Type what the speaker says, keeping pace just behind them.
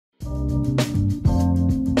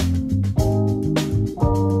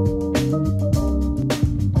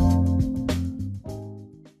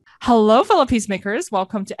Hello, fellow peacemakers.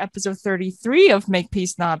 Welcome to episode 33 of Make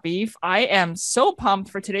Peace Not Beef. I am so pumped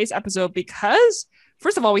for today's episode because,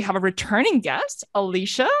 first of all, we have a returning guest,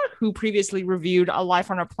 Alicia, who previously reviewed A Life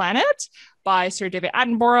on Our Planet by Sir David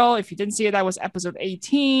Attenborough. If you didn't see it, that was episode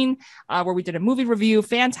 18, where we did a movie review.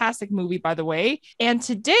 Fantastic movie, by the way. And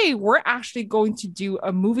today, we're actually going to do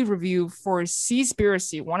a movie review for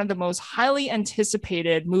Seaspiracy, one of the most highly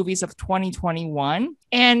anticipated movies of 2021.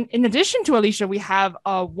 And in addition to Alicia, we have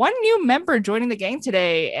one new member joining the gang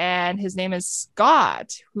today, and his name is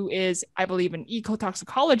Scott, who is, I believe, an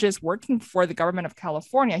ecotoxicologist working for the government of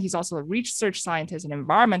California. He's also a research scientist and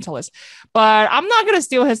environmentalist, but I'm not going to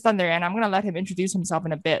steal his thunder, and I'm going to let him introduce himself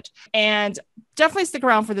in a bit. And definitely stick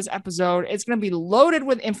around for this episode. It's going to be loaded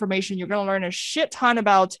with information. You're going to learn a shit ton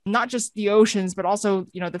about not just the oceans, but also,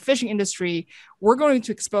 the fishing industry. We're going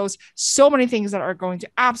to expose so many things that are going to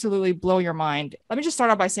absolutely blow your mind. Let me just start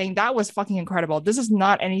off by saying that was fucking incredible. This is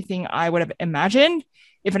not anything I would have imagined.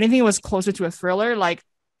 If anything, it was closer to a thriller. Like,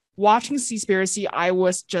 watching Seaspiracy, I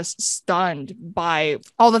was just stunned by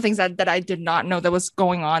all the things that I did not know that was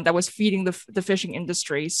going on, that was feeding the fishing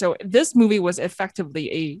industry. So this movie was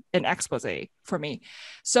effectively an expose for me.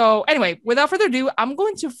 So anyway, without further ado, I'm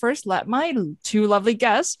going to first let my two lovely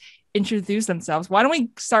guests introduce themselves. Why don't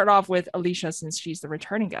we start off with Alicia, since she's the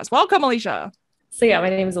returning guest? Welcome, Alicia. So yeah, my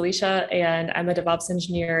name is Alicia and I'm a DevOps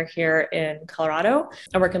engineer here in Colorado.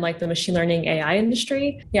 I work in the machine learning AI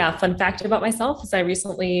industry. Yeah, fun fact about myself is I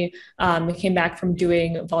recently came back from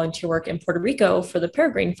doing volunteer work in Puerto Rico for the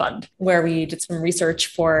Peregrine Fund, where we did some research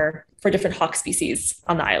for different hawk species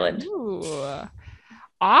on the island. Ooh,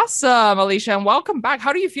 awesome, Alicia, and welcome back.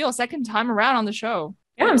 How do you feel second time around on the show?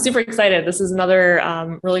 Yeah, I'm super excited. This is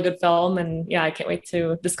another really good film, and yeah, I can't wait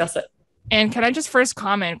to discuss it. And can I just first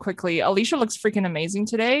comment quickly? Alicia looks freaking amazing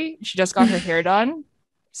today. She just got her hair done.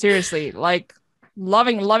 Seriously,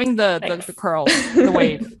 loving the curl, the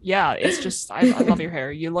wave. Yeah, it's just I love your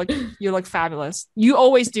hair. You look fabulous. You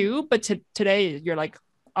always do, but today you're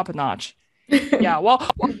up a notch. Yeah, well,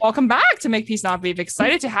 welcome back to Make Peace Not Beef.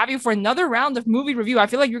 Excited to have you for another round of movie review. I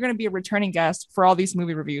feel like you're going to be a returning guest for all these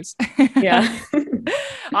movie reviews. Yeah.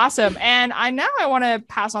 Awesome. And I want to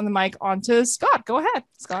pass on the mic on to Scott. Go ahead,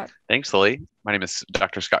 Scott. Thanks, Lily. My name is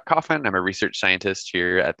Dr. Scott Coffin. I'm a research scientist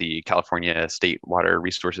here at the California State Water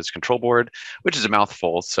Resources Control Board, which is a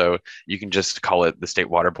mouthful. So you can just call it the State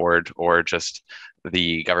Water Board or just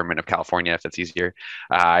the government of California if it's easier.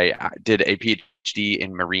 I did a PhD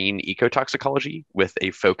in marine ecotoxicology with a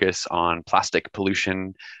focus on plastic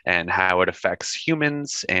pollution and how it affects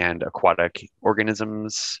humans and aquatic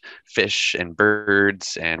organisms, fish and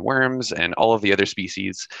birds and worms and all of the other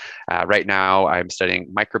species. Right now, I'm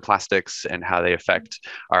studying microplastics and how they affect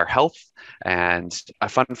our health. And a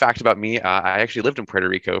fun fact about me, I actually lived in Puerto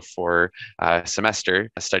Rico for a semester.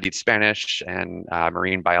 I studied Spanish and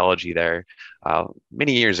marine biology there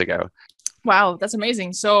many years ago. Wow, that's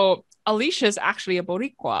amazing. So Alicia is actually a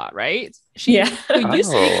Boricua, right? So you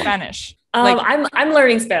speak Spanish. I'm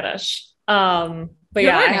learning Spanish. But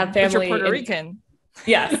yeah, I have family. But you're Puerto Rican.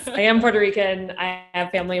 Yes, I am Puerto Rican. I have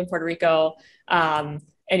family in Puerto Rico. And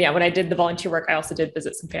yeah, when I did the volunteer work, I also did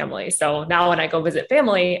visit some family. So now when I go visit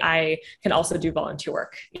family, I can also do volunteer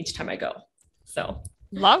work each time I go. So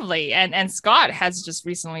lovely. And Scott has just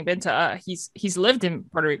recently been to he's lived in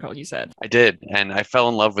Puerto Rico, you said. I did, and I fell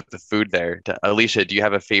in love with the food there. Alicia, do you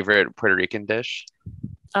have a favorite Puerto Rican dish?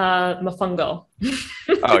 MOFONGO.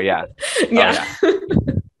 Oh yeah. Yeah. Oh,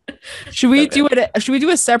 yeah. Should we do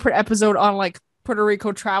a separate episode on Puerto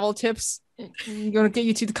Rico travel tips? I'm gonna get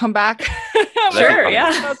you two to come back. Sure,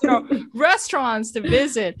 yeah. Restaurants to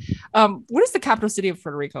visit. What is the capital city of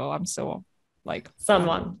Puerto Rico? I'm so San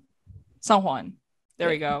Juan. San Juan. There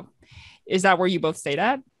we go. Is that where you both stayed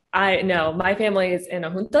at? No, my family is in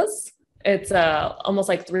Ajuntas. It's almost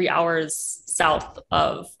 3 hours south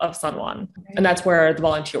of San Juan. Okay. And that's where the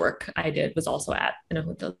volunteer work I did was also at in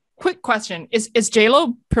Ajuntas. Quick question. Is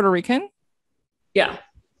J-Lo Puerto Rican? Yeah.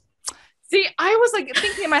 See, I was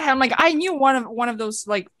thinking in my head, I knew one of those,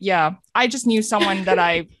 I just knew someone that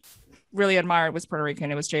I really admired was Puerto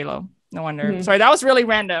Rican. It was J-Lo. No wonder. Mm-hmm. Sorry, that was really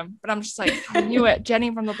random, but I'm just I knew it.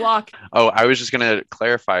 Jenny from the block. Oh, I was just going to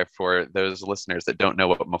clarify for those listeners that don't know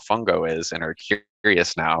what mofongo is and are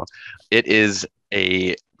curious now. It is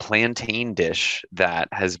a plantain dish that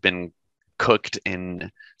has been cooked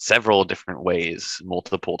in several different ways,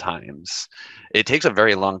 multiple times. It takes a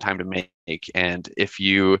very long time to make, and if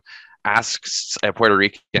you asks a Puerto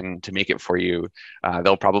Rican to make it for you,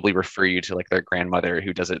 they'll probably refer you to their grandmother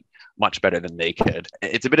who does it much better than they could.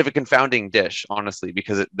 It's a bit of a confounding dish, honestly,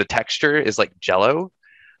 because the texture is like Jello,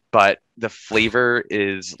 but the flavor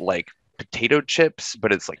is like potato chips,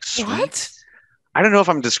 but it's like sweet. What? I don't know if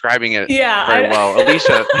I'm describing it Yeah, very well.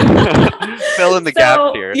 Alicia, fill in the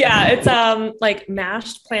gap here. Yeah, it's like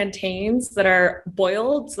mashed plantains that are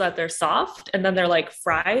boiled so that they're soft, and then they're like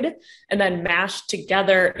fried and then mashed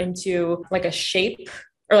together into like a shape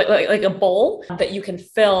or like a bowl that you can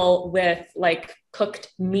fill with like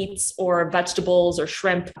cooked meats or vegetables or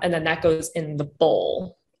shrimp, and then that goes in the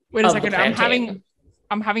bowl. Wait a second.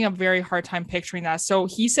 I'm having a very hard time picturing that. So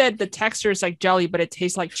he said the texture is like jelly, but it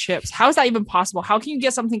tastes like chips. How is that even possible? How can you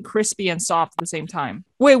get something crispy and soft at the same time?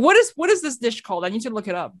 Wait, what is this dish called? I need to look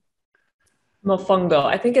it up. Mofongo.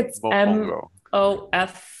 I think it's MOFONGO.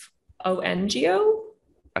 MOFONGO.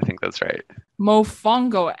 I think that's right.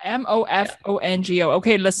 MOFONGO. MOFONGO.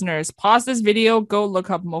 Okay, listeners, pause this video. Go look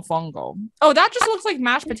up MOFONGO. Oh, that just looks like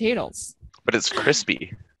mashed potatoes. But it's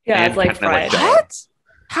crispy. Yeah, it's like fried. What?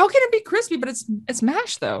 How can it be crispy? But it's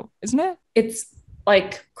mashed though, isn't it? It's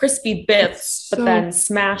like crispy bits, but then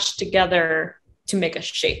smashed together to make a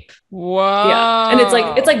shape. Whoa. Yeah, and it's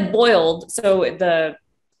like boiled. So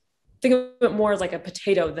think of it more as like a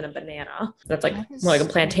potato than a banana. That's like more like a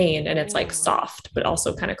plantain, and it's like soft, but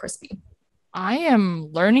also kind of crispy. I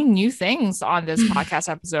am learning new things on this podcast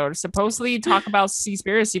episode. Supposedly talk about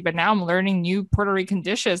Seaspiracy, but now I'm learning new Puerto Rican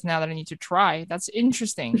dishes now that I need to try. That's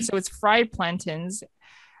interesting. So it's fried plantains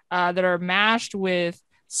that are mashed with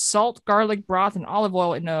salt, garlic broth, and olive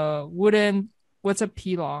oil in a wooden, what's a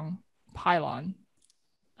pylon?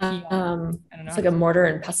 I don't know. It's like a mortar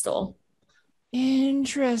and pestle.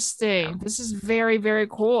 Interesting. This is very, very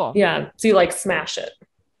cool. Yeah. So you like smash it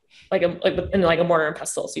like in like a mortar and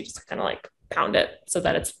pestle. So you just kind of like pound it so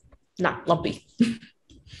that it's not lumpy.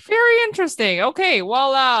 Very interesting. Okay.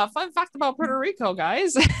 Well, fun fact about Puerto Rico,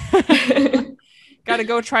 guys. Got to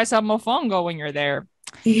go try some mofongo when you're there.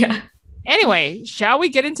 Yeah. Anyway, shall we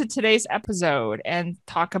get into today's episode and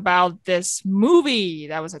talk about this movie?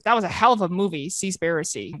 That was a hell of a movie,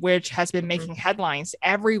 Seaspiracy, which has been making headlines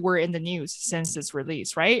everywhere in the news since its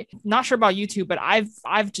release, right? Not sure about you two, but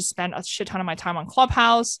I've just spent a shit ton of my time on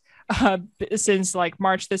Clubhouse since like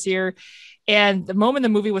March this year. And the moment the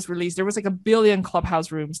movie was released, there was like 1 billion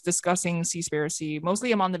Clubhouse rooms discussing Seaspiracy,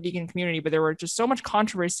 mostly among the vegan community, but there were just so much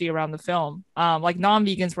controversy around the film. Like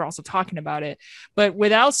non-vegans were also talking about it. But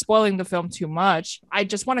without spoiling the film too much, I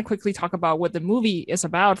just want to quickly talk about what the movie is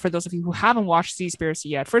about for those of you who haven't watched Seaspiracy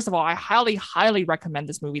yet. First of all, I highly, highly recommend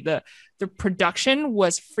this movie. The production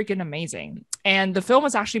was freaking amazing. And the film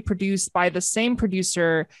was actually produced by the same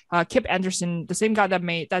producer, Kip Anderson, the same guy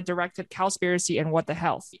that directed Cowspiracy and What the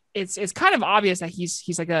Health. It's kind of obvious that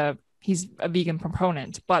he's a vegan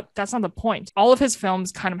proponent, but that's not the point. All of his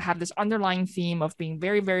films kind of have this underlying theme of being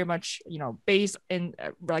very, very much, based in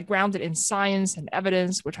like grounded in science and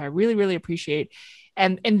evidence, which I really, really appreciate.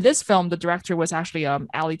 And in this film, the director was actually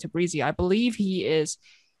Ali Tabrizi. I believe he is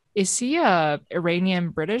he Iranian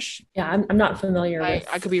British? Yeah, I'm not familiar with.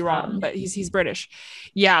 I could be wrong, but he's British.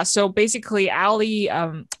 Yeah. So basically, Ali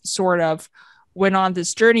sort of went on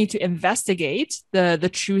this journey to investigate the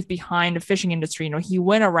truth behind the fishing industry. He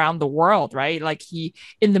went around the world, right? Like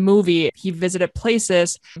in the movie, he visited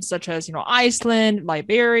places such as, Iceland,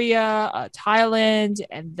 Liberia, Thailand,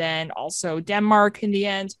 and then also Denmark in the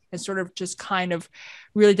end, and sort of just kind of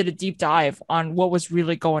really did a deep dive on what was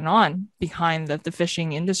really going on behind the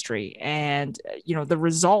fishing industry. And, the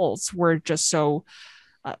results were just so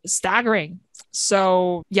staggering.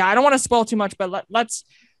 So yeah, I don't want to spoil too much, but let's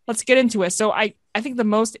get into it. So I think the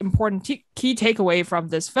most important key takeaway from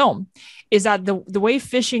this film is that the way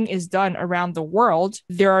fishing is done around the world,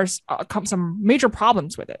 there are some major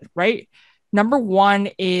problems with it, right? Number one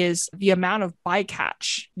is the amount of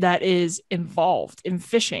bycatch that is involved in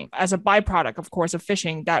fishing as a byproduct, of course, of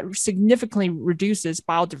fishing that significantly reduces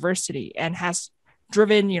biodiversity and has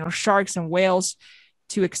driven, sharks and whales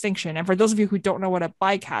to extinction. And for those of you who don't know what a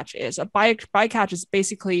bycatch is, a bycatch is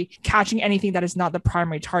basically catching anything that is not the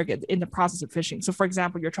primary target in the process of fishing. So for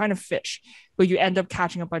example, you're trying to fish, but you end up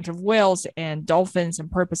catching a bunch of whales and dolphins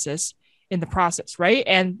and porpoises in the process, right?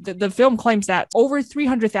 And the film claims that over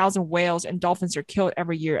 300,000 whales and dolphins are killed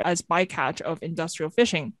every year as bycatch of industrial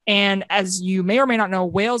fishing. And as you may or may not know,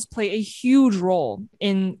 whales play a huge role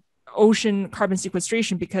in ocean carbon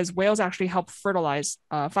sequestration because whales actually help fertilize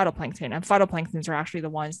phytoplankton, and phytoplanktons are actually the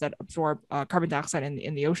ones that absorb carbon dioxide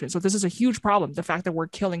in the ocean. So this is a huge problem, the fact that we're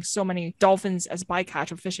killing so many dolphins as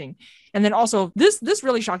bycatch of fishing. And then also this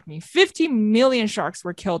really shocked me. 50 million sharks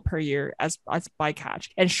were killed per year as bycatch,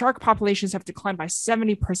 and shark populations have declined by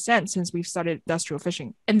 70% since we've started industrial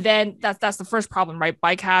fishing. And then that's the first problem, right?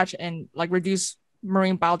 Bycatch and like reduce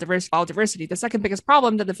marine biodiversity. The second biggest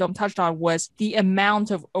problem that the film touched on was the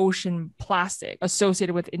amount of ocean plastic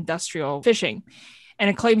associated with industrial fishing. And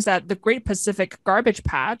it claims that the Great Pacific Garbage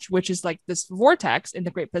Patch, which is like this vortex in the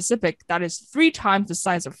Great Pacific that is 3 times the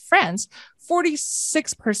size of France,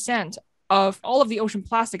 46% of all of the ocean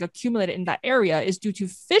plastic accumulated in that area is due to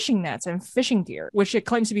fishing nets and fishing gear, which it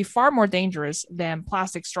claims to be far more dangerous than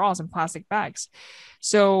plastic straws and plastic bags.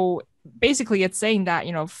 So basically it's saying that,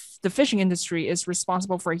 the fishing industry is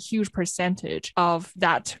responsible for a huge percentage of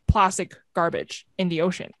that plastic garbage in the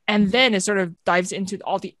ocean. And then it sort of dives into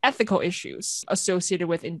all the ethical issues associated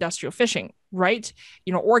with industrial fishing, right?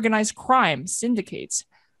 Organized crime, syndicates,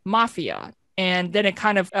 mafia. And then it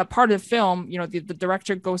kind of, part of the film, the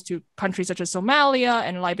director goes to countries such as Somalia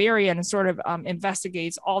and Liberia and sort of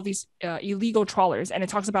investigates all these illegal trawlers. And it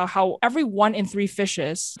talks about how every 1 in 3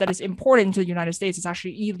 fishes that is imported into the United States is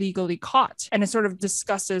actually illegally caught. And it sort of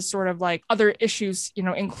discusses sort of like other issues,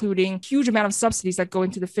 including huge amount of subsidies that go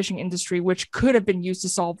into the fishing industry, which could have been used to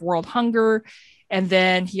solve world hunger. And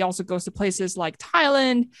then he also goes to places like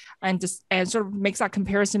Thailand and sort of makes that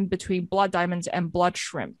comparison between blood diamonds and blood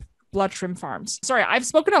shrimp farms. Sorry, I've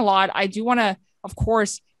spoken a lot. I do want to, of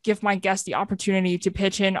course, give my guests the opportunity to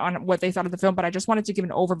pitch in on what they thought of the film, but I just wanted to give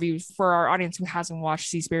an overview for our audience who hasn't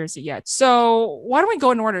watched Seaspiracy yet. So why don't we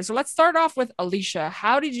go in order? So let's start off with Alicia.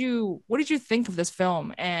 What did you think of this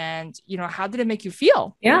film? And, how did it make you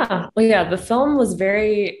feel? Yeah. Well, yeah, the film was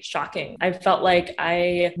very shocking. I felt like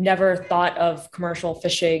I never thought of commercial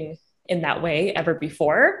fishing in that way ever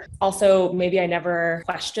before. Also, maybe I never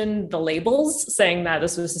questioned the labels saying that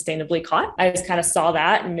this was sustainably caught. I just kind of saw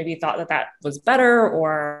that and maybe thought that was better,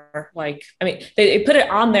 or they put it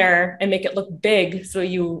on there and make it look big so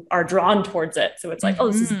you are drawn towards it. So it's like,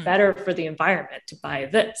 oh, this is better for the environment to buy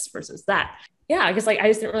this versus that. Yeah, I guess I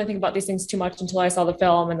just didn't really think about these things too much until I saw the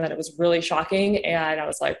film, and then it was really shocking. And I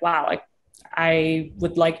was like, wow, I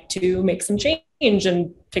would like to make some change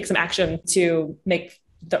and take some action to make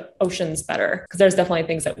the oceans better, because there's definitely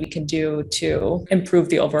things that we can do to improve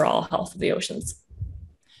the overall health of the oceans.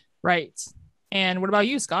 Right. And what about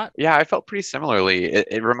you, Scott? Yeah, I felt pretty similarly.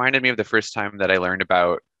 It reminded me of the first time that I learned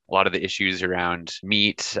about a lot of the issues around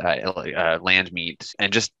meat, land meat,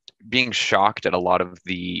 and just being shocked at a lot of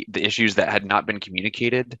the issues that had not been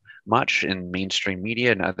communicated much in mainstream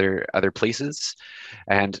media and other places.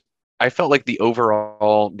 And I felt like the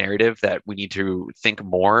overall narrative that we need to think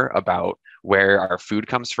more about where our food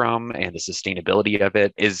comes from and the sustainability of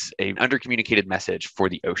it is an undercommunicated message for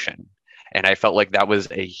the ocean. And I felt like that was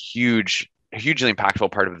a hugely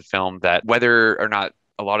impactful part of the film, that whether or not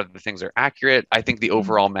a lot of the things are accurate, I think the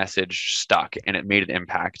overall message stuck and it made an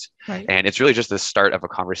impact. Right. And it's really just the start of a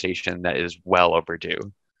conversation that is well overdue.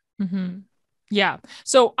 Mm-hmm. Yeah.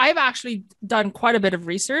 So I've actually done quite a bit of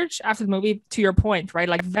research after the movie, to your point, right?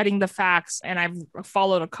 Like vetting the facts. And I've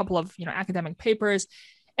followed a couple of, academic papers.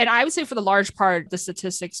 And I would say for the large part, the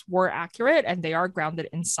statistics were accurate and they are grounded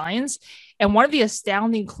in science. And one of the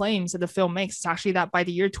astounding claims that the film makes is actually that by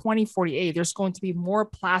the year 2048, there's going to be more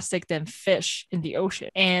plastic than fish in the ocean.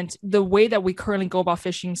 And the way that we currently go about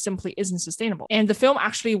fishing simply isn't sustainable. And the film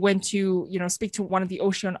actually went to, speak to one of the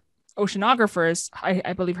oceanographers,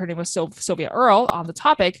 I believe her name was Sylvia Earle, on the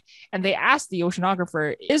topic. And they asked the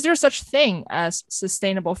oceanographer, is there such thing as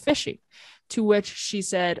sustainable fishing? To which she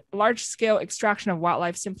said, large-scale extraction of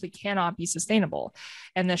wildlife simply cannot be sustainable.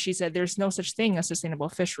 And then she said, there's no such thing as sustainable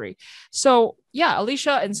fishery. So yeah,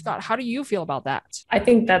 Alicia and Scott, how do you feel about that? I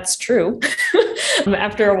think that's true.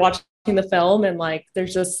 After watching the film, and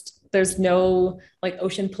there's no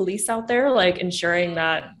ocean police out there ensuring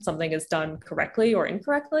that something is done correctly or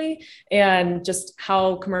incorrectly. And just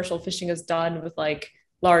how commercial fishing is done with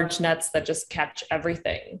large nets that just catch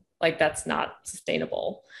everything, that's not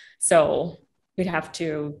sustainable. So we'd have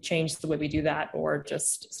to change the way we do that, or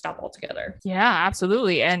just stop altogether. Yeah,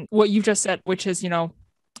 absolutely. And what you just said, which is,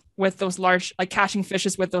 with those large, catching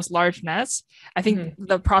fishes with those large nets, I think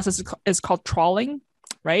the process is called trawling,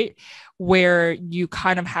 right? Where you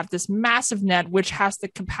kind of have this massive net, which has the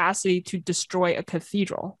capacity to destroy a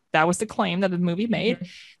cathedral. That was the claim that the movie made.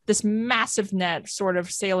 This massive net sort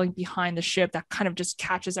of sailing behind the ship that kind of just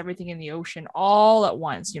catches everything in the ocean all at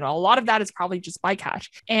once. A lot of that is probably just bycatch.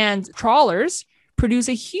 And trawlers produce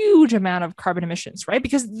a huge amount of carbon emissions, right?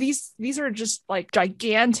 Because these are just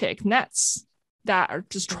gigantic nets that are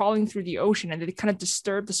just trawling through the ocean, and they kind of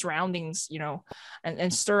disturb the surroundings,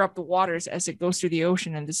 and stir up the waters as it goes through the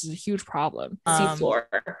ocean. And this is a huge problem. Seafloor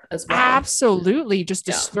as well. Absolutely. Just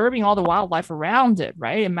disturbing all the wildlife around it,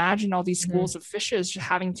 right? Imagine all these schools of fishes just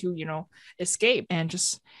having to, escape and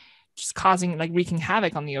just causing wreaking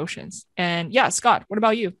havoc on the oceans. And yeah, Scott, what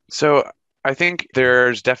about you? So I think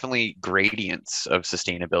there's definitely gradients of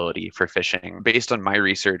sustainability for fishing. Based on my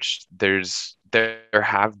research, there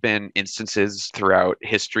have been instances throughout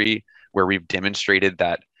history where we've demonstrated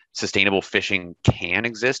that sustainable fishing can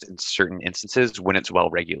exist in certain instances when it's well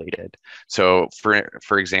regulated. So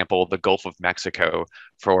for example, the Gulf of Mexico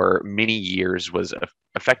for many years was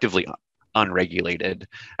effectively unregulated,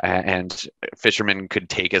 and fishermen could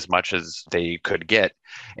take as much as they could get,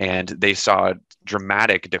 and they saw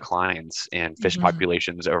dramatic declines in fish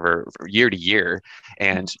populations over year to year.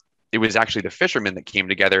 And it was actually the fishermen that came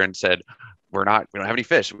together and said, we don't have any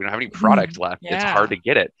fish, we don't have any product left, it's hard to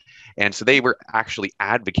get it. And so they were actually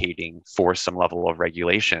advocating for some level of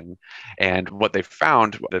regulation. And what they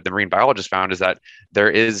found, that the marine biologists found, is that there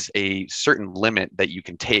is a certain limit that you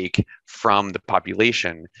can take from the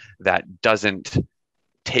population that doesn't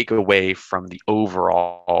take away from the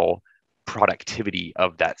overall productivity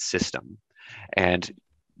of that system. And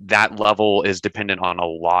that level is dependent on a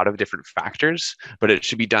lot of different factors, but it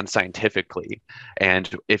should be done scientifically.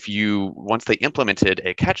 And if you, once they implemented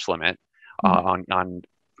a catch limit on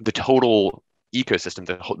the total ecosystem,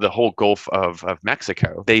 the whole Gulf of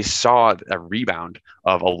Mexico, they saw a rebound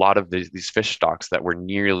of a lot of these fish stocks that were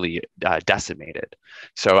nearly decimated.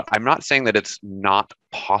 So I'm not saying that it's not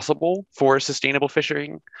possible for sustainable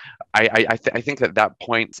fishing. I think that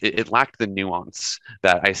point, it lacked the nuance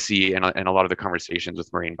that I see in a lot of the conversations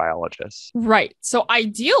with marine biologists. Right. So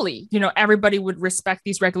ideally, everybody would respect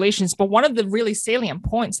these regulations. But one of the really salient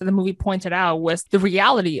points that the movie pointed out was the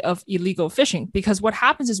reality of illegal fishing. Because what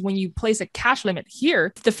happens is when you place a catch limit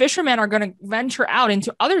here, the fishermen are going to venture out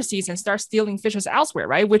into other seas and start stealing fishes elsewhere,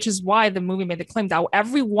 right? Which is why the movie made the claim that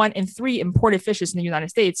every 1 in 3 imported fishes in the United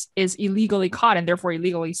States is illegally caught and therefore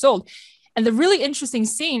illegally sold. And the really interesting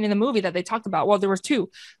scene in the movie that they talked about, well, there was two.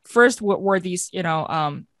 First were these,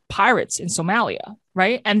 pirates in Somalia,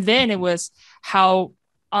 right? And then it was how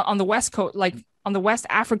on the West Coast, like on the West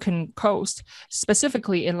African coast,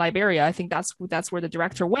 specifically in Liberia, I think that's where the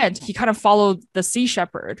director went. He kind of followed the Sea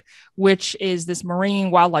Shepherd, which is this marine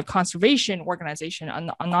wildlife conservation organization,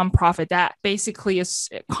 a nonprofit that basically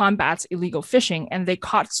combats illegal fishing. And they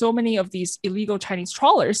caught so many of these illegal Chinese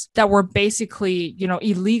trawlers that were basically,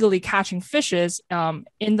 illegally catching fishes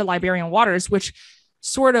in the Liberian waters, which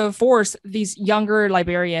sort of forced these younger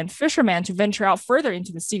Liberian fishermen to venture out further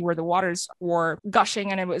into the sea where the waters were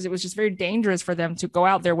gushing, and it was just very dangerous for them to go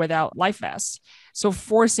out there without life vests. So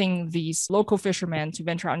forcing these local fishermen to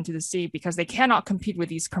venture out into the sea because they cannot compete with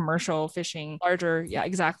these commercial fishing, larger,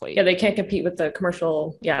 exactly. Yeah, they can't compete with the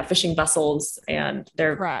commercial, fishing vessels, and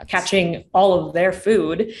they're Correct. catching all of their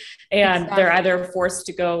food, and they're either forced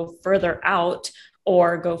to go further out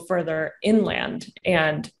or go further inland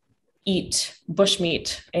and eat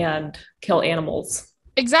bushmeat and kill animals.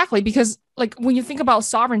 Exactly, because like when you think about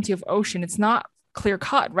sovereignty of ocean, it's not clear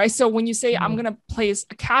cut, right? So when you say I'm going to place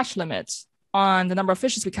a catch limit on the number of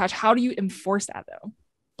fishes we catch, how do you enforce that though?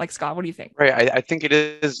 Like, Scott, what do you think? Right. I think it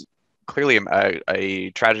is clearly a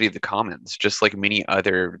tragedy of the commons, just like many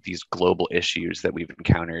other these global issues that we've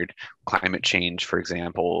encountered, climate change, for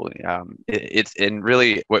example. It's and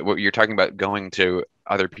really what you're talking about, going to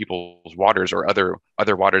other people's waters or other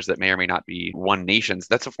waters that may or may not be one nation's.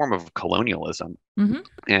 That's a form of colonialism,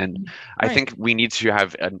 and I think we need to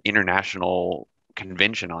have an international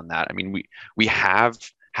convention on that. I mean, we have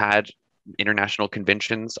had international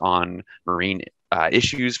conventions on marine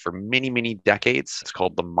issues for many, many decades. It's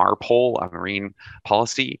called the MARPOL, marine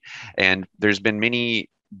policy. And there's been many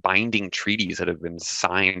binding treaties that have been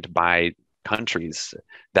signed by countries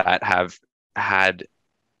that have had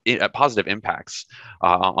positive impacts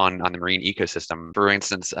on the marine ecosystem. For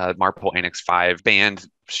instance, MARPOL Annex 5 banned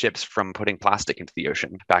ships from putting plastic into the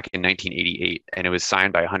ocean back in 1988, and it was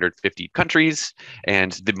signed by 150 countries.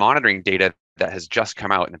 And the monitoring data that has just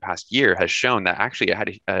come out in the past year has shown that actually it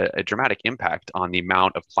had a dramatic impact on the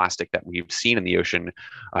amount of plastic that we've seen in the ocean,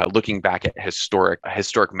 looking back at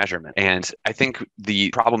historic measurement. And I think the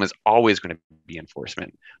problem is always going to be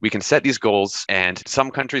enforcement. We can set these goals, and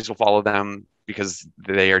some countries will follow them because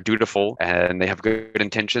they are dutiful and they have good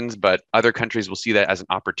intentions, but other countries will see that as an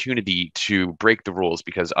opportunity to break the rules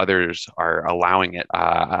because others are allowing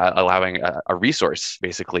a resource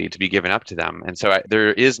basically to be given up to them. And so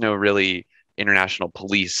there is no really international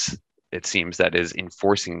police, it seems, that is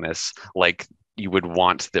enforcing this like you would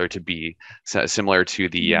want there to be, similar to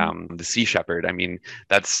the Sea Shepherd. I mean,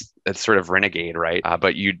 that's sort of renegade, right?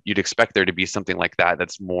 But you'd expect there to be something like that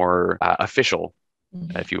that's more official,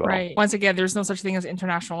 if you will. Right. Once again, there's no such thing as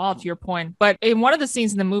international law, to your point. But in one of the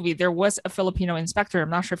scenes in the movie, there was a Filipino inspector. I'm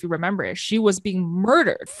not sure if you remember it. She was being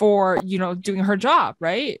murdered for, doing her job,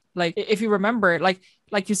 right? Like, if you remember, like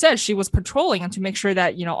like you said, she was patrolling and to make sure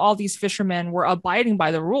that, all these fishermen were abiding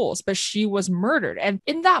by the rules, but she was murdered. And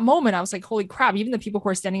in that moment, I was like, holy crap, even the people who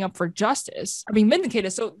are standing up for justice are being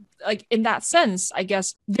vindicated. So like in that sense, I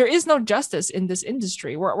guess there is no justice in this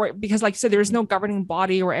industry because like I said, there is no governing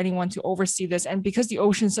body or anyone to oversee this. And because the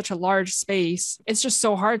ocean is such a large space, it's just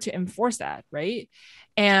so hard to enforce that, right?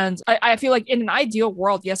 And I feel like in an ideal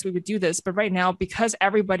world, yes, we would do this. But right now, because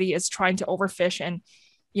everybody is trying to overfish and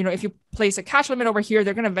if you place a catch limit over here,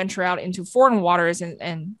 they're going to venture out into foreign waters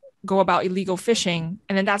and go about illegal fishing.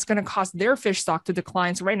 And then that's going to cause their fish stock to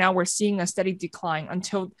decline. So right now we're seeing a steady decline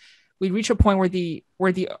until we reach a point where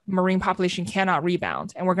the marine population cannot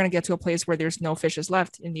rebound. And we're going to get to a place where there's no fishes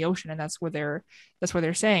left in the ocean. And that's what they're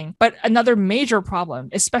saying. But another major problem,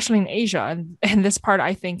 especially in Asia, and this part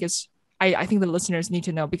I think is I think the listeners need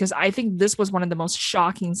to know, because I think this was one of the most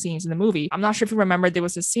shocking scenes in the movie. I'm not sure if you remember, there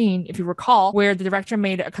was a scene, if you recall, where the director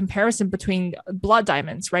made a comparison between blood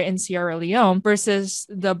diamonds, right, in Sierra Leone versus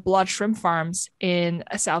the blood shrimp farms in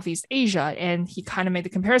Southeast Asia. And he kind of made the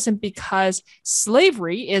comparison because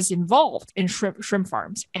slavery is involved in shrimp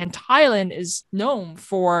farms. And Thailand is known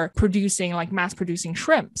for producing, like mass producing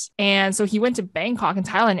shrimps. And so he went to Bangkok in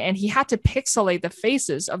Thailand and he had to pixelate the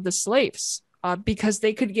faces of the slaves. Because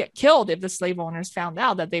they could get killed if the slave owners found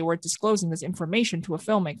out that they were disclosing this information to a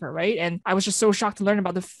filmmaker, right? And I was just so shocked to learn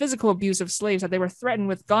about the physical abuse of slaves, that they were threatened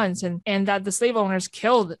with guns and that the slave owners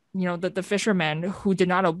killed, the fishermen who did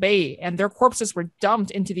not obey, and their corpses were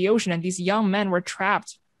dumped into the ocean, and these young men were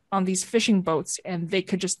trapped on these fishing boats and they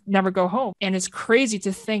could just never go home. And it's crazy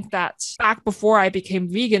to think that back before I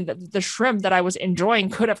became vegan, that the shrimp that I was enjoying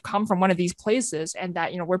could have come from one of these places, and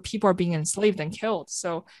that, where people are being enslaved and killed.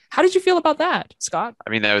 So how did you feel about that, Scott? I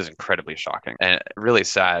mean, that was incredibly shocking and really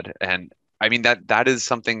sad. And I mean, that is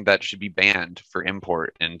something that should be banned for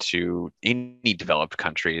import into any developed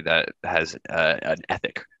country that has an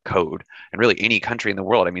ethic code, and really any country in the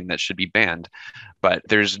world. I mean, that should be banned. But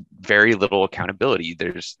there's very little accountability.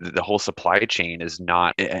 There's the whole supply chain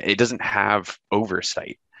it doesn't have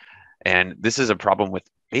oversight. And this is a problem with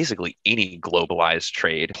basically any globalized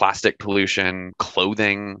trade: plastic pollution,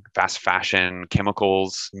 clothing, fast fashion,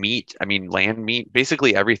 chemicals, meat. I mean, land meat,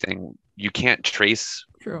 basically everything. You can't trace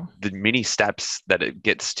True. The many steps that it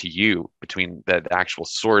gets to you between the actual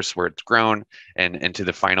source where it's grown and to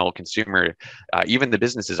the final consumer. Even the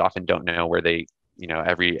businesses often don't know where they,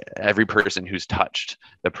 every person who's touched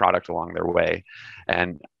the product along their way.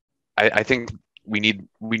 And I think we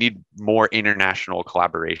need more international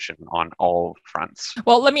collaboration on all fronts.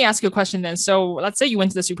 Well, let me ask you a question then. So let's say you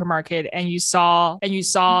went to the supermarket and you saw in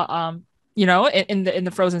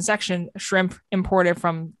the frozen section, shrimp imported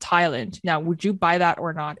from Thailand. Now, would you buy that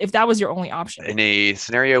or not, if that was your only option? In a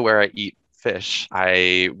scenario where I eat fish,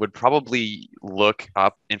 I would probably look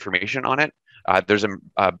up information on it. There's an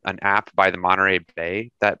app by the Monterey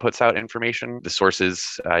Bay that puts out information. The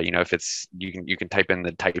sources, if it's you can type in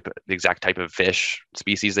the exact type of fish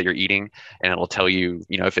species that you're eating, and it'll tell you,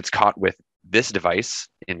 if it's caught with this device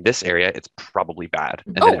in this area, it's probably bad.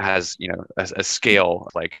 And then it has, a scale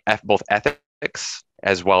of like both ethics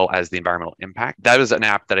as well as the environmental impact. That was an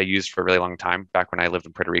app that I used for a really long time back when I lived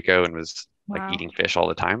in Puerto Rico and was like eating fish all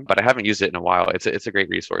the time. But I haven't used it in a while. It's a great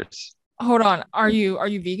resource. Hold on. Are you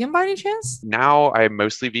vegan by any chance? Now I'm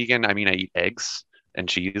mostly vegan. I mean, I eat eggs and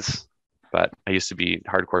cheese, but I used to be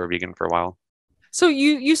hardcore vegan for a while. So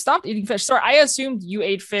you stopped eating fish. Sorry, I assumed you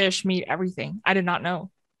ate fish, meat, everything. I did not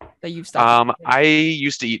know that you've stopped. I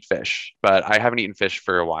used to eat fish, but I haven't eaten fish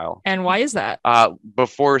for a while. And why is that?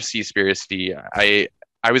 Before Seaspiracy,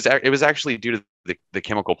 it was actually due to the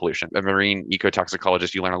chemical pollution. A marine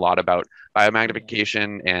ecotoxicologist, you learn a lot about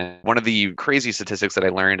biomagnification. And one of the crazy statistics that I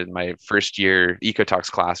learned in my first year ecotox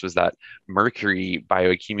class was that mercury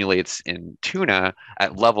bioaccumulates in tuna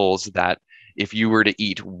at levels that if you were to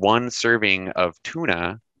eat one serving of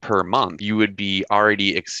tuna per month, you would be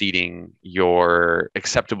already exceeding your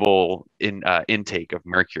acceptable intake of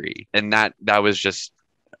mercury. And that was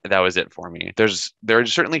it for me. There are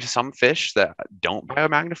certainly some fish that don't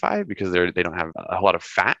biomagnify because they don't have a lot of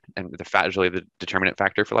fat, and the fat is really the determinant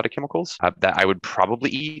factor for a lot of chemicals that I would probably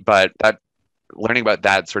eat. But learning about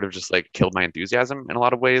that sort of just like killed my enthusiasm in a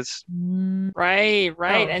lot of ways. Right.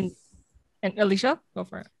 Oh. And Alicia, go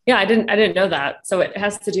for it. Yeah, I didn't know that. So it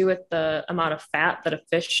has to do with the amount of fat that a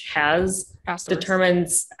fish has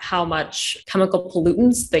determines how much chemical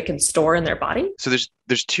pollutants they can store in their body. So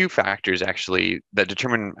there's two factors actually that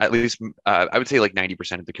determine at least I would say like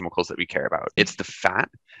 90% of the chemicals that we care about. It's the fat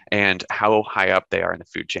and how high up they are in the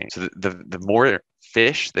food chain. So the more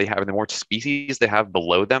fish they have and the more species they have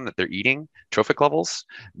below them that they're eating, trophic levels,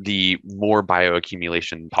 the more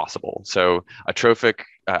bioaccumulation possible. So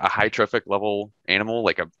a high trophic level animal,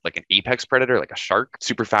 like an apex predator, like a shark,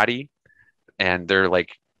 super fatty, and they're like,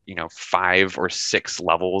 5 or 6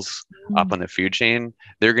 levels up on the food chain,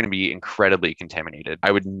 they're going to be incredibly contaminated.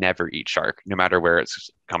 I would never eat shark, no matter where it's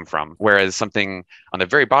come from. Whereas something on the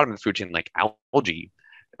very bottom of the food chain, like algae,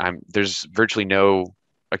 there's virtually no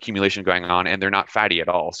accumulation going on, and they're not fatty at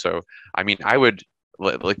all. So, I mean, I would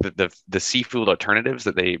like the seafood alternatives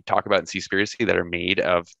that they talk about in Seaspiracy that are made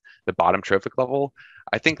of the bottom trophic level.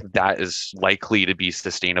 I think that is likely to be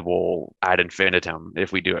sustainable ad infinitum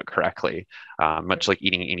if we do it correctly, much like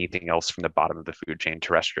eating anything else from the bottom of the food chain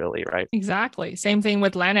terrestrially, right? Exactly. Same thing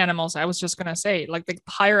with land animals. I was just going to say, like the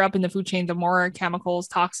higher up in the food chain, the more chemicals,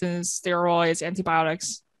 toxins, steroids,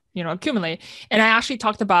 antibiotics, accumulate. And I actually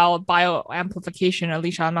talked about bioamplification,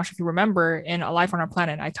 Alicia. I'm not sure if you remember in A Life on Our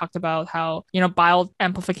Planet, I talked about how,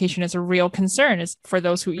 bioamplification is a real concern is for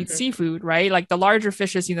those who eat seafood, right? Like the larger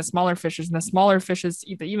fishes eat the smaller fishes and the smaller fishes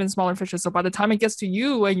eat the even smaller fishes. So by the time it gets to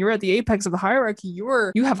you and you're at the apex of the hierarchy,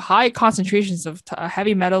 you have high concentrations of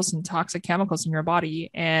heavy metals and toxic chemicals in your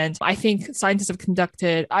body. And I think scientists have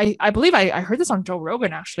conducted, I believe I heard this on Joe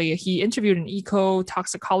Rogan, actually. He interviewed an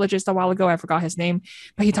eco-toxicologist a while ago. I forgot his name,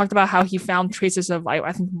 but he talked about how he found traces of,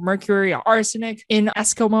 I think, mercury or arsenic in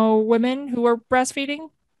Eskimo women who were breastfeeding,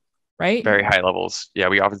 right? Very high levels. Yeah,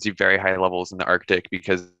 we often see very high levels in the Arctic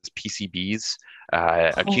because PCBs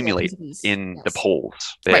accumulate in the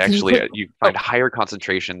poles. They you find higher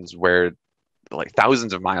concentrations where, like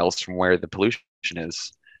thousands of miles from where the pollution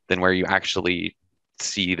is, than where you actually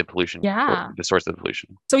see the pollution, the source of the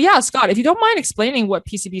pollution. So yeah, Scott, if you don't mind explaining what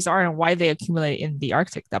PCBs are and why they accumulate in the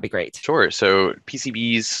Arctic, that'd be great. Sure. So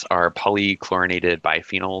PCBs are polychlorinated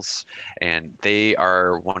biphenyls, and they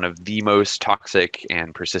are one of the most toxic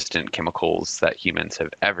and persistent chemicals that humans have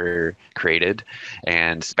ever created.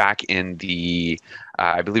 And back in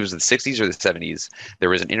I believe it was the 60s or the 70s, there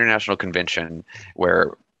was an international convention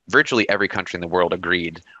where virtually every country in the world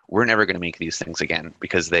agreed we're never going to make these things again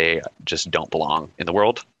because they just don't belong in the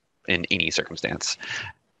world in any circumstance.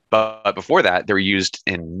 But before that, they were used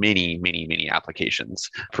in many, many, many applications.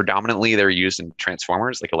 Predominantly, they're used in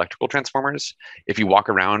transformers, like electrical transformers. If you walk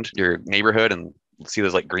around your neighborhood and see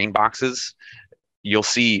those like green boxes, you'll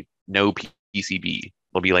see no PCB.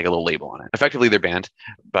 There'll be like a little label on it. Effectively, they're banned,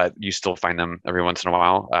 but you still find them every once in a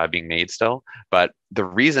while being made still. But the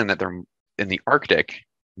reason that they're in the Arctic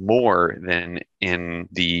more than in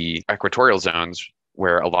the equatorial zones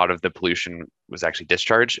where a lot of the pollution was actually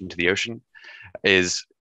discharged into the ocean is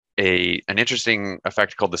an interesting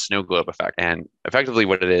effect called the snow globe effect. And effectively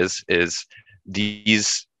what it is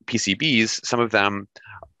these PCBs, some of them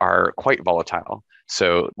are quite volatile.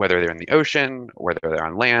 So whether they're in the ocean, whether they're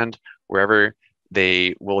on land, wherever,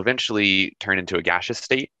 they will eventually turn into a gaseous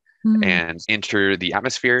state and enter the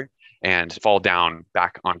atmosphere and fall down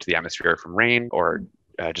back onto the atmosphere from rain or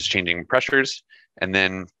just changing pressures. And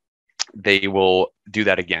then they will do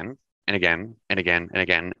that again and again and again and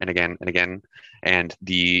again and again and again. And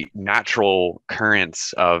the natural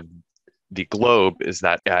currents of the globe is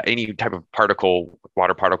that any type of particle,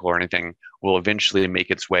 water particle or anything, will eventually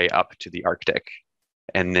make its way up to the Arctic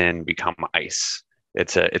and then become ice.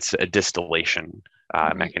 It's a distillation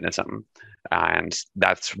mechanism. And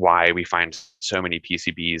that's why we find so many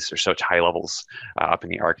PCBs or such high levels up in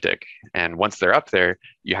the Arctic. And once they're up there,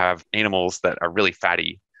 you have animals that are really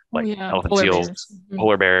fatty, like elephant seals,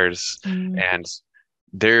 polar bears, and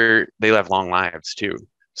they have long lives too.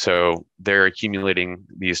 So they're accumulating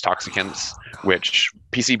these toxicants, which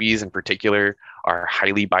PCBs in particular are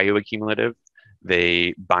highly bioaccumulative.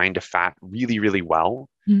 They bind to fat really, really well.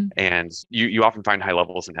 And you often find high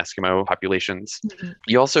levels in Eskimo populations.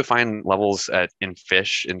 You also find levels in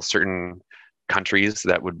fish in certain countries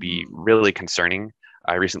that would be really concerning.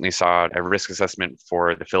 I recently saw a risk assessment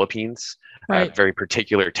for the Philippines, a very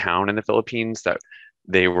particular town in the Philippines, that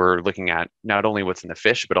they were looking at not only what's in the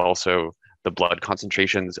fish, but also the blood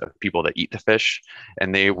concentrations of people that eat the fish.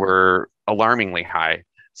 And they were alarmingly high.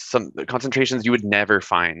 Some concentrations you would never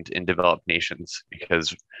find in developed nations,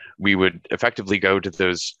 because we would effectively go to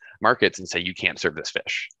those markets and say, you can't serve this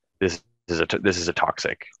fish. This is a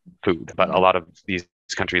toxic food. But a lot of these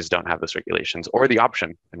countries don't have those regulations or the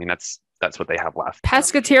option. I mean, that's what they have left.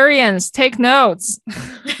 Pescatarians, take notes.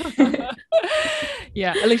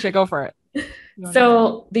 Yeah, Alicia, go for it.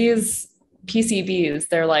 So these PCBs,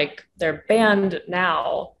 they're banned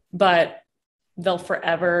now, but they'll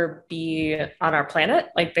forever be on our planet.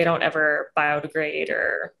 Like they don't ever biodegrade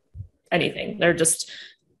or anything. They're just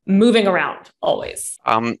moving around always.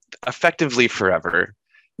 Effectively forever.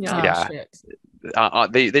 Yeah.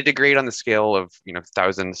 They degrade on the scale of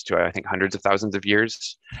thousands to I think hundreds of thousands of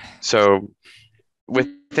years. So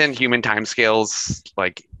within human timescales,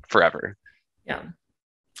 like forever. Yeah.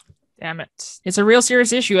 Damn it. It's a real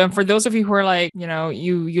serious issue. And for those of you who are like,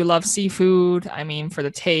 you love seafood, I mean, for the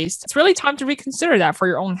taste, it's really time to reconsider that for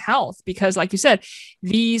your own health. Because like you said,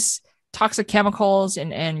 these toxic chemicals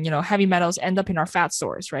and heavy metals end up in our fat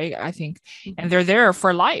stores, right? I think, and they're there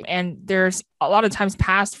for life. And there's a lot of times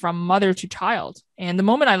passed from mother to child. And the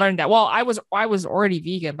moment I learned that, well, I was already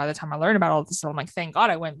vegan by the time I learned about all this. So I'm like, thank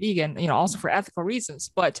God I went vegan, also for ethical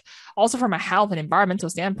reasons, but also from a health and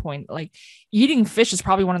environmental standpoint, like eating fish is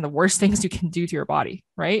probably one of the worst things you can do to your body,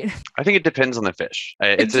 right? I think it depends on the fish.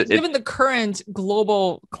 Given the current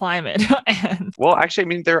global climate. Well, actually, I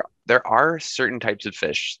mean, there are certain types of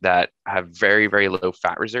fish that have very, very low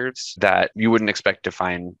fat reserves that you wouldn't expect to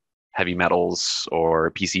find heavy metals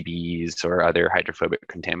or PCBs or other hydrophobic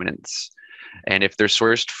contaminants. And if they're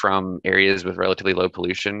sourced from areas with relatively low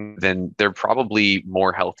pollution, then they're probably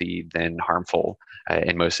more healthy than harmful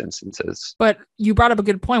in most instances. But you brought up a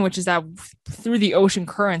good point, which is that through the ocean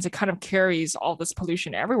currents, it kind of carries all this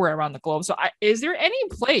pollution everywhere around the globe. So is there any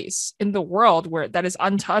place in the world where that is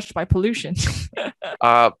untouched by pollution?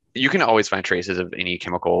 You can always find traces of any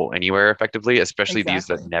chemical anywhere effectively, especially these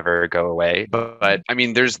that never go away. But I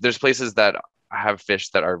mean, there's places that have fish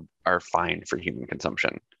that are fine for human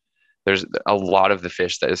consumption. There's a lot of the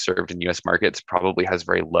fish that is served in US markets probably has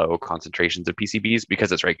very low concentrations of PCBs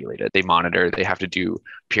because it's regulated. They have to do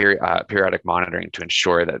periodic monitoring to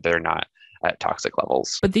ensure that they're not at toxic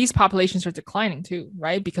levels. But these populations are declining too,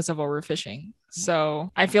 right? Because of overfishing. So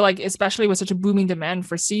I feel like, especially with such a booming demand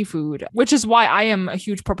for seafood, which is why I am a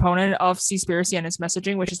huge proponent of Seaspiracy and its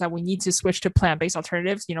messaging, which is that we need to switch to plant-based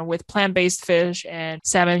alternatives, with plant-based fish and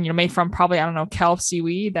salmon, made from probably, I don't know, kelp,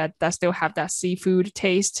 seaweed that still have that seafood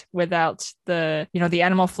taste without the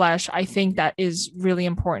animal flesh. I think that is really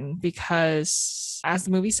important because, as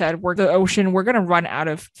the movie said, we're going to run out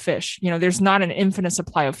of fish. There's not an infinite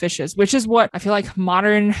supply of fishes, which is what I feel like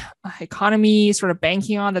modern economy sort of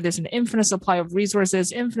banking on, that there's an infinite supply of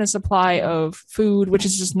resources, infinite supply of food, which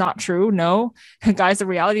is just not true. No, guys, the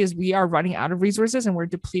reality is we are running out of resources and we're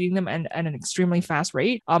depleting them at an extremely fast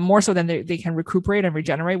rate, more so than they can recuperate and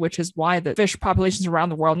regenerate, which is why the fish populations around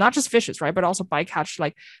the world, not just fishes, right, but also bycatch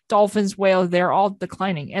like dolphins, whales, they're all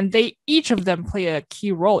declining. And each of them play a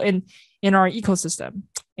key role in our ecosystem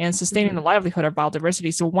and sustaining the livelihood of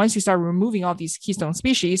biodiversity. So once you start removing all these keystone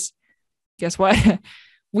species, guess what?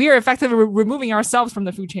 We are effectively removing ourselves from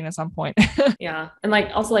the food chain at some point. Yeah. And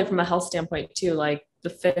also from a health standpoint too, like the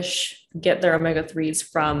fish get their omega-3s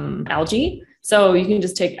from algae. So you can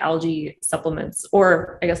just take algae supplements,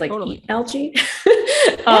 or I guess totally. Eat algae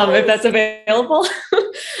if that's available.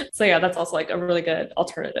 So yeah, that's also a really good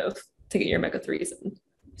alternative to get your omega-3s in.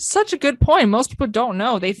 Such a good point. Most people don't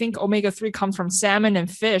know. They think omega-3 comes from salmon and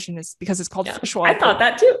fish, and it's because it's called fish oil. I thought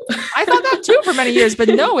that too. I thought that too for many years, but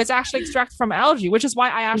no, it's actually extracted from algae, which is why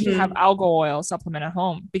I actually have algal oil supplement at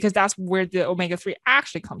home, because that's where the omega-3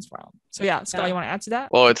 actually comes from. So yeah, Scott, you want to add to that?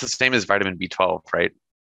 Well, it's the same as vitamin B12, right?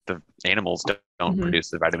 The animals don't produce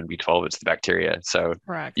the vitamin B12, it's the bacteria. So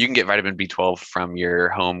correct. You can get vitamin B12 from your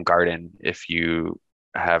home garden if you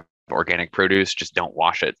have organic produce, just don't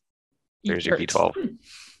wash it. There's your B12.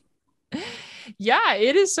 Yeah,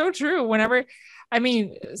 it is so true.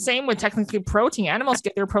 Same with technically protein. Animals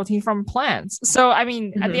get their protein from plants. So, at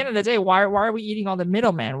the end of the day, why are we eating all the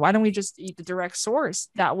middleman? Why don't we just eat the direct source?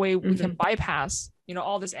 That way we can bypass,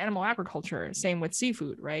 all this animal agriculture. Same with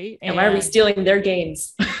seafood, right? And why are we stealing their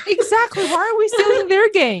gains? Exactly. Why are we stealing their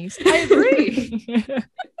gains? I agree.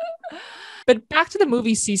 But back to the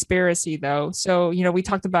movie Seaspiracy, though. So, we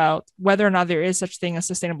talked about whether or not there is such thing as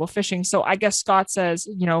sustainable fishing. So I guess Scott says,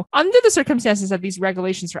 under the circumstances that these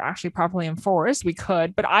regulations are actually properly enforced, we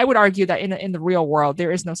could. But I would argue that in the real world,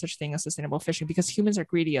 there is no such thing as sustainable fishing because humans are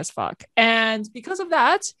greedy as fuck. And because of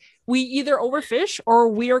that, we either overfish or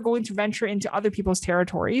we are going to venture into other people's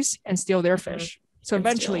territories and steal their fish. So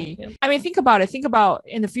eventually, think about it. Think about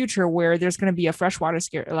in the future where there's going to be a freshwater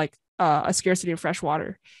a scarcity of fresh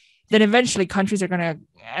water. Then eventually countries are going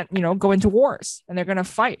to, go into wars and they're going to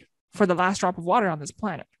fight for the last drop of water on this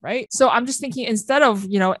planet, right? So I'm just thinking, instead of,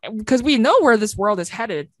 because we know where this world is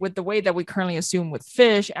headed with the way that we currently assume with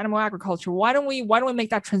fish, animal agriculture, why don't we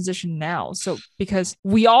make that transition now? So because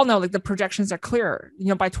we all know the projections are clear,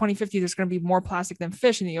 by 2050, there's going to be more plastic than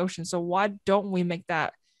fish in the ocean. So why don't we make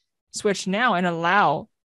that switch now and allow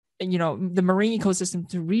the marine ecosystem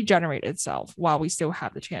to regenerate itself while we still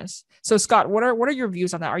have the chance. So Scott, what are your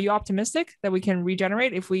views on that? Are you optimistic that we can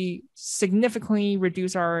regenerate if we significantly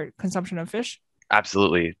reduce our consumption of fish?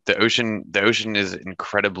 Absolutely. The ocean is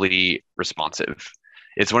incredibly responsive.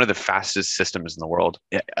 It's one of the fastest systems in the world.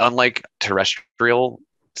 Unlike terrestrial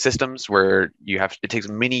systems where it takes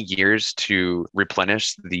many years to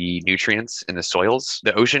replenish the nutrients in the soils,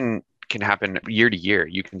 the ocean can happen year to year.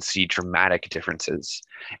 You can see dramatic differences.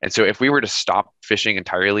 And so if we were to stop fishing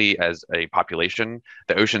entirely as a population,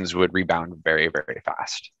 the oceans would rebound very, very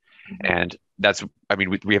fast. And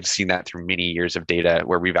we have seen that through many years of data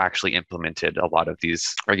where we've actually implemented a lot of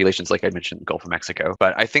these regulations, like I mentioned, the Gulf of Mexico.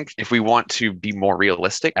 But I think if we want to be more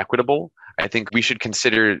realistic, equitable, I think we should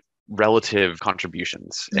consider relative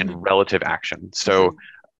contributions and relative action. So,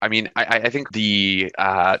 I think the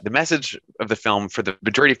message of the film for the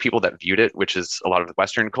majority of people that viewed it, which is a lot of the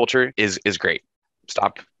Western culture, is great.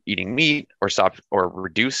 Stop eating meat or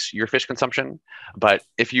reduce your fish consumption. But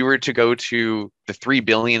if you were to go to the 3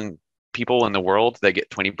 billion people in the world that get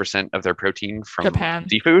 20% of their protein from Japan.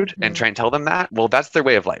 Seafood and try and tell them that, well, that's their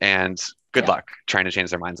way of life. And good luck trying to change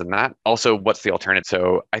their minds on that. Also, what's the alternative?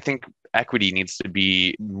 So I think equity needs to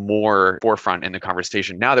be more forefront in the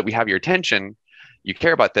conversation. Now that we have your attention, you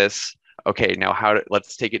care about this. Okay, now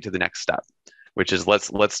let's take it to the next step, which is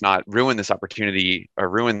let's not ruin this opportunity or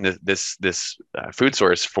ruin this food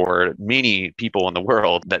source for many people in the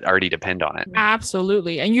world that already depend on it.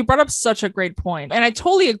 Absolutely. And you brought up such a great point. And I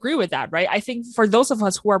totally agree with that, right? I think for those of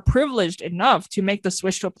us who are privileged enough to make the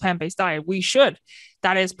switch to a plant-based diet, we should.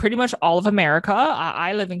 That is pretty much all of America.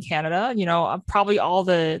 I live in Canada, probably all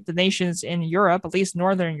the nations in Europe, at least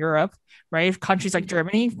Northern Europe, right? Countries like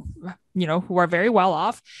Germany, who are very well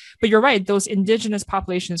off. But you're right. Those indigenous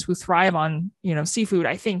populations who thrive on, seafood,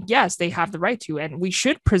 I think, yes, they have the right to, and we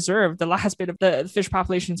should preserve the last bit of the fish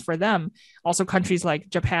populations for them. Also countries like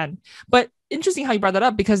Japan. But interesting how you brought that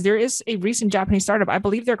up, because there is a recent Japanese startup. I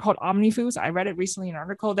believe they're called OmniFoods. I read it recently in an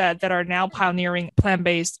article that are now pioneering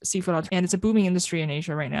plant-based seafood. And it's a booming industry in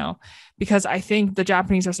Asia right now, because I think the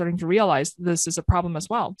Japanese are starting to realize this is a problem as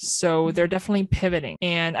well. So they're definitely pivoting.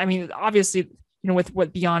 And obviously, with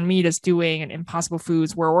what Beyond Meat is doing and Impossible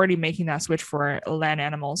Foods, we're already making that switch for land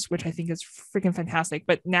animals, which I think is freaking fantastic.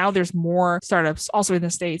 But now there's more startups also in the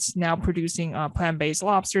States now producing plant-based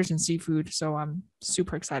lobsters and seafood. So I'm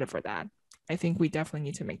super excited for that. I think we definitely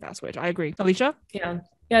need to make that switch. I agree. Alicia? Yeah.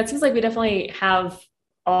 It seems like we definitely have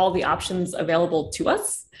all the options available to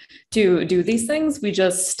us to do these things. We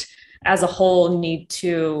just, as a whole, need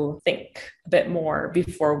to think a bit more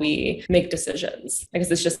before we make decisions. I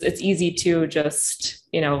guess it's easy to just,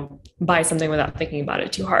 buy something without thinking about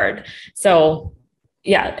it too hard. So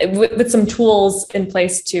with some tools in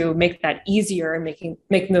place to make that easier and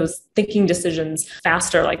making those thinking decisions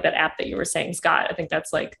faster, like that app that you were saying, Scott, I think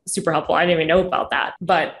that's like super helpful. I didn't even know about that,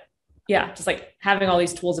 but just like having all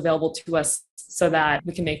these tools available to us so that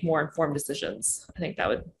we can make more informed decisions. I think that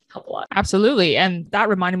would help a lot. Absolutely. And that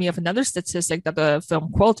reminded me of another statistic that the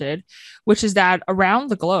film quoted, which is that around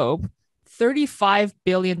the globe, $35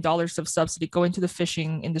 billion of subsidy go into the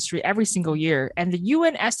fishing industry every single year. And the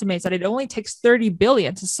UN estimates that it only takes 30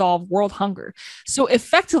 billion to solve world hunger. So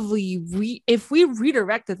effectively, if we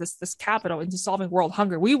redirected this capital into solving world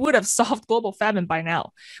hunger, we would have solved global famine by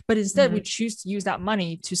now. But instead, we choose to use that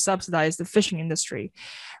money to subsidize the fishing industry,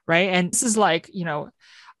 right? And this is like,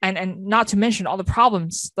 and not to mention all the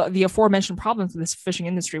problems, the aforementioned problems of this fishing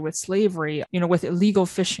industry with slavery, with illegal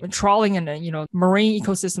fishing, trawling, and, marine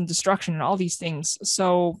ecosystem destruction and all these things.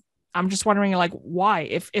 So I'm just wondering, like, why?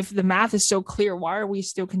 If the math is so clear, why are we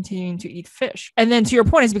still continuing to eat fish? And then to your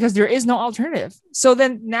point, is because there is no alternative. So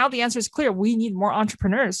then now the answer is clear. We need more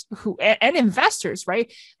entrepreneurs and investors,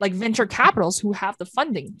 right? Like venture capitals who have the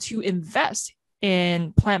funding to invest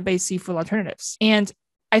in plant-based seafood alternatives. And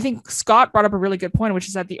I think Scott brought up a really good point, which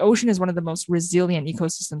is that the ocean is one of the most resilient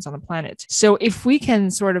ecosystems on the planet. So if we can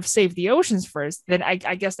sort of save the oceans first, then I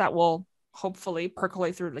guess that will hopefully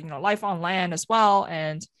percolate through, life on land as well.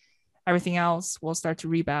 And everything else will start to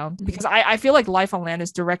rebound, because I feel like life on land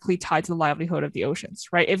is directly tied to the livelihood of the oceans,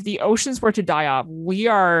 right? If the oceans were to die off, we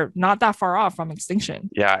are not that far off from extinction.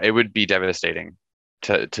 Yeah, it would be devastating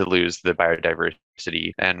to lose the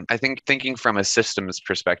biodiversity. And I think thinking from a systems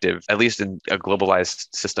perspective, at least in a globalized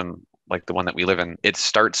system like the one that we live in, it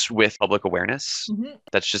starts with public awareness.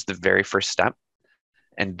 That's just the very first step.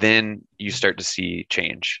 And then you start to see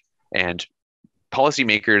change. And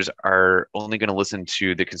policymakers are only going to listen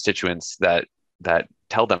to the constituents that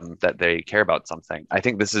tell them that they care about something. I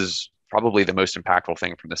think this is probably the most impactful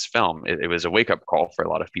thing from this film. It was a wake-up call for a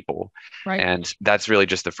lot of people. Right. And that's really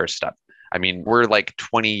just the first step. I mean, we're like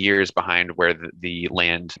 20 years behind where the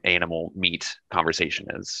land animal meat conversation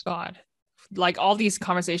is. God. Like all these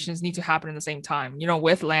conversations need to happen at the same time,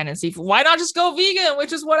 with land and seafood. Why not just go vegan,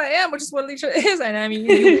 which is what I am, which is what Alicia is. And I mean,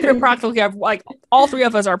 you can practically have, like, all three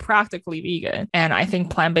of us are practically vegan. And I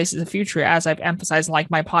think plant-based is the future, as I've emphasized.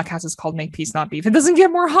 Like, my podcast is called Make Peace Not Beef. It doesn't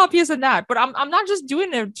get more obvious than that. But I'm not just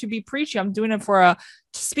doing it to be preachy. I'm doing it for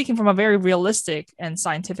speaking from a very realistic and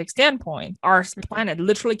scientific standpoint. Our planet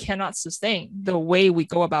literally cannot sustain the way we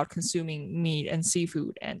go about consuming meat and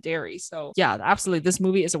seafood and dairy. So yeah, absolutely, this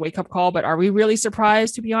movie is a wake-up call. But are we really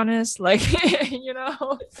surprised, to be honest? Like,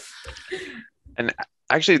 And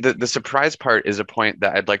actually, the surprise part is a point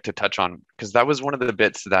that I'd like to touch on, because that was one of the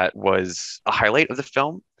bits that was a highlight of the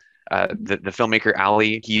film. The filmmaker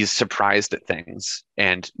Ali, he's surprised at things,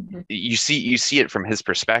 and you see it from his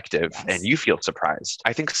perspective. Yes. And you feel surprised.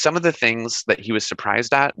 I think some of the things that he was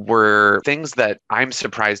surprised at were things that I'm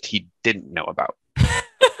surprised he didn't know about.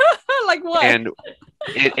 Like what? And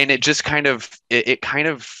it just kind of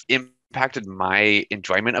impacted my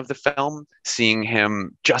enjoyment of the film, seeing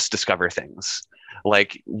him just discover things.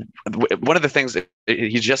 Like, one of the things that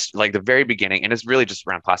he's just, like, the very beginning, and it's really just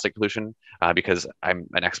around plastic pollution, because I'm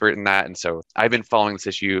an expert in that. And so I've been following this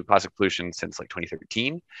issue, plastic pollution, since like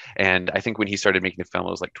 2013. And I think when he started making the film,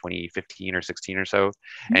 it was like 2015 or 16 or so.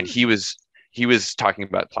 And he was talking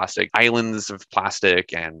about plastic islands of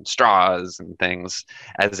plastic and straws and things,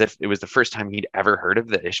 as if it was the first time he'd ever heard of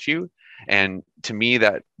the issue. And to me,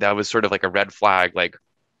 that was sort of like a red flag. Like,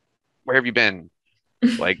 where have you been?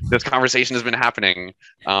 Like, this conversation has been happening.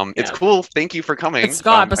 It's cool. Thank you for coming.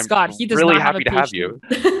 But Scott, he does really not happy have to have you.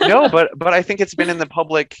 No, but I think it's been in the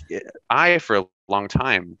public eye for a long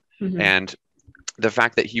time. And the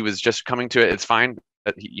fact that he was just coming to it, it's fine.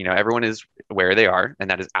 Everyone is where they are, and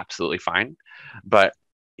that is absolutely fine. But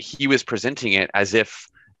he was presenting it as if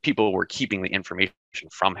people were keeping the information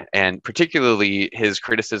from him. And particularly his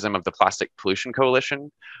criticism of the Plastic Pollution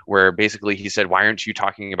Coalition, where basically he said, why aren't you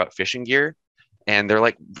talking about fishing gear? And they're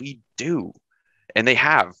like, we do. And they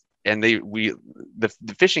have. And the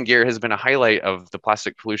fishing gear has been a highlight of the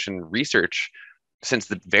plastic pollution research since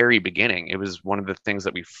the very beginning. It was one of the things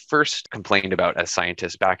that we first complained about as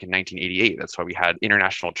scientists back in 1988. That's why we had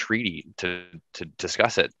international treaty to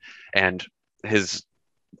discuss it. And his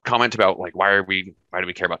comment about, like, why do we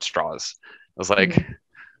care about straws? I was like,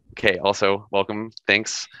 okay, also welcome.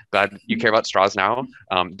 Thanks. Glad you care about straws now.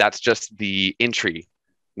 That's just the entry.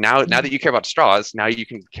 Now that you care about straws, now you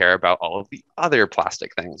can care about all of the other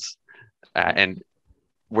plastic things. And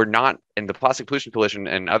we're not, and the Plastic Pollution Coalition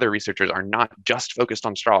and other researchers are not just focused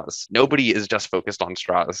on straws. Nobody is just focused on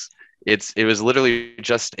straws. It was literally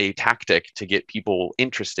just a tactic to get people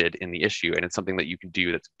interested in the issue, and it's something that you can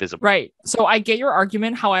do that's visible. Right. So I get your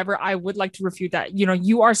argument. However, I would like to refute that.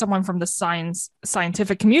 You are someone from the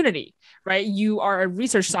scientific community, right? You are a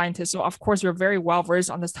research scientist, so of course you're very well versed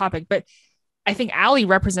on this topic. But I think Ali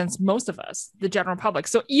represents most of us, the general public.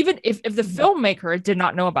 So even if the filmmaker did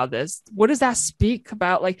not know about this, what does that speak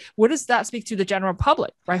about? Like, what does that speak to the general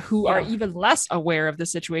public, right? Who are even less aware of the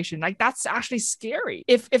situation? Like, that's actually scary.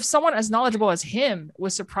 If someone as knowledgeable as him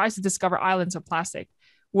was surprised to discover islands of plastic,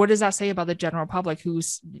 what does that say about the general public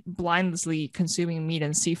who's blindly consuming meat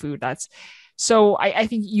and seafood? So I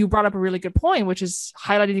think you brought up a really good point, which is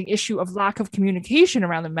highlighting the issue of lack of communication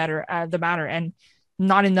around the matter and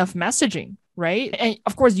not enough messaging. Right. And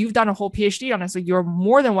of course, you've done a whole PhD on it, so you're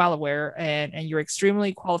more than well aware and you're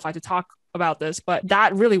extremely qualified to talk about this. But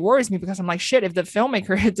that really worries me, because I'm like, shit, if the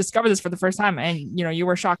filmmaker had discovered this for the first time and, you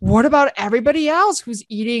were shocked, what about everybody else who's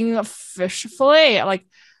eating a fish fillet, like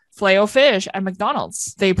Filet-O-Fish at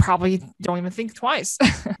McDonald's? They probably don't even think twice.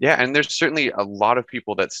 Yeah. And there's certainly a lot of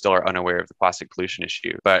people that still are unaware of the plastic pollution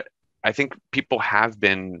issue. But I think people have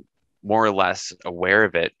been more or less aware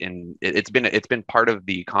of it, and it's been part of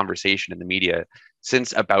the conversation in the media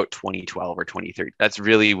since about 2012 or 2013. That's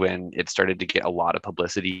really when it started to get a lot of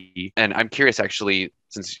publicity. And I'm curious, actually,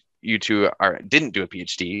 since you two didn't do a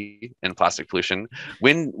PhD in plastic pollution,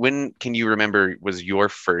 when can you remember was your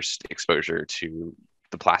first exposure to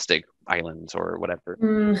the plastic islands or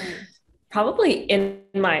whatever? Probably in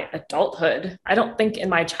my adulthood. I don't think in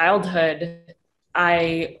my childhood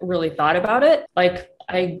I really thought about it. Like,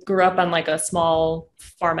 I grew up on like a small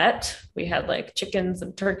farmette. We had like chickens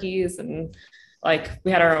and turkeys, and like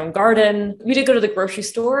we had our own garden. We did go to the grocery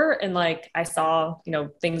store, and like I saw,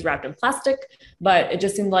 things wrapped in plastic, but it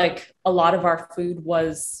just seemed like a lot of our food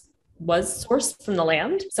was sourced from the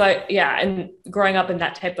land. So and growing up in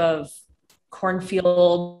that type of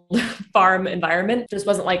cornfield farm environment, just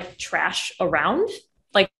wasn't like trash around.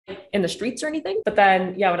 Like in the streets or anything. But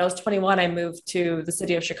then, yeah, when I was 21, I moved to the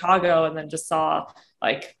city of Chicago and then just saw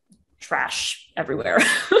like trash everywhere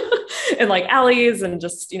in like alleys and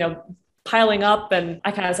just, piling up. And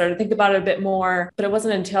I kind of started to think about it a bit more. But it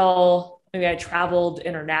wasn't until maybe I traveled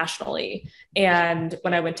internationally. And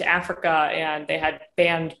when I went to Africa and they had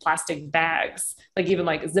banned plastic bags, like even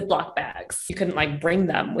like Ziploc bags, you couldn't like bring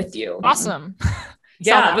them with you. Awesome.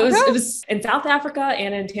 Yeah, it was in South Africa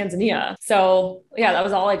and in Tanzania. So yeah, that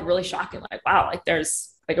was all like really shocking. Like, wow, like there's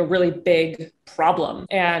like a really big problem.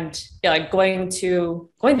 And yeah, like going to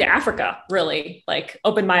Africa really like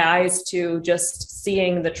opened my eyes to just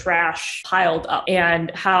seeing the trash piled up and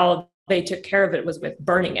how they took care of it was with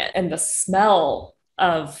burning it. And the smell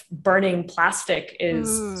of burning plastic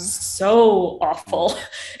is so awful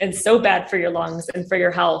and so bad for your lungs and for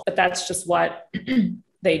your health. But that's just what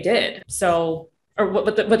they did. So or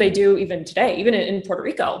what they do even today, even in Puerto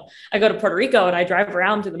Rico. I go to Puerto Rico and I drive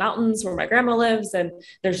around through the mountains where my grandma lives, and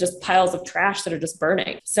there's just piles of trash that are just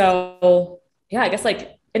burning. So yeah, I guess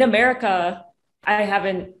like in America, I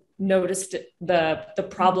haven't noticed the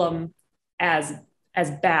problem as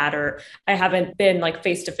bad, or I haven't been like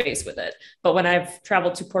face to face with it. But when I've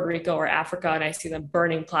traveled to Puerto Rico or Africa and I see them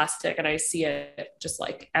burning plastic and I see it just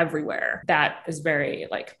like everywhere, that is very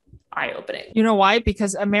like eye-opening. You know why?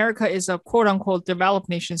 Because America is a quote unquote developed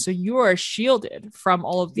nation. So you are shielded from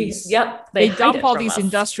all of these. Yep. They dump all these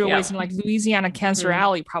industrial waste in like Louisiana Cancer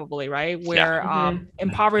Alley, probably, right? Where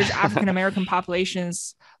impoverished African-American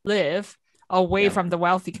populations live away from the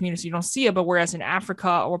wealthy communities. You don't see it, but whereas in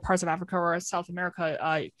Africa or parts of Africa or South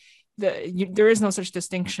America, there is no such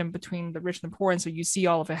distinction between the rich and the poor. And so you see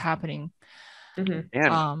all of it happening. And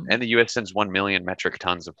the U.S. sends 1 million metric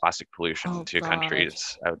tons of plastic pollution to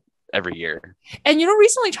countries every year. And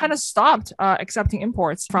recently China stopped accepting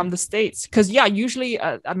imports from the States because usually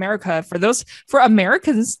America, for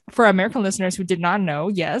American listeners who did not know,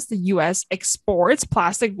 yes, the US exports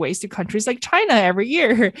plastic waste to countries like China every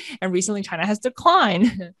year, and recently China has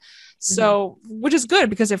declined. So, which is good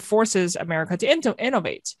because it forces America to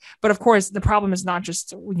innovate. But of course, the problem is not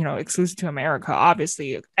just, exclusive to America.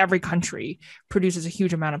 Obviously, every country produces a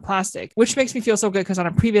huge amount of plastic, which makes me feel so good because on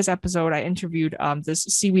a previous episode, I interviewed this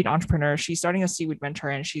seaweed entrepreneur. She's starting a seaweed venture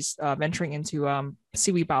and she's venturing into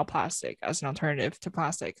seaweed bioplastic as an alternative to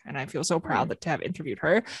plastic. And I feel so proud to have interviewed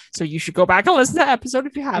her. So you should go back and listen to that episode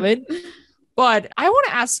if you haven't. But I want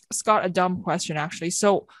to ask Scott a dumb question, actually.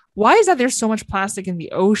 So why is that there's so much plastic in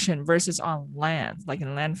the ocean versus on land, like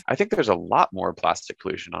in land? I think there's a lot more plastic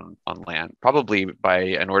pollution on land, probably by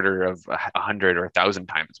an order of 100 or 1,000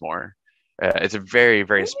 times more. It's a very,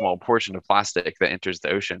 very small portion of plastic that enters the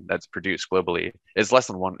ocean that's produced globally. It's less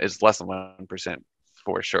than 1%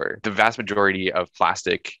 for sure. The vast majority of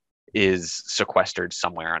plastic is sequestered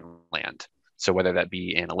somewhere on land. So whether that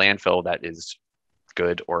be in a landfill that is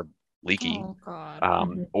good or leaky,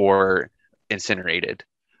 or incinerated,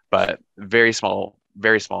 but very small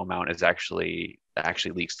amount is actually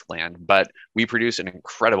leaks to land. But we produce an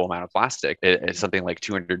incredible amount of plastic. It's something like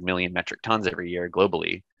 200 million metric tons every year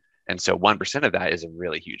globally. And so 1% of that is a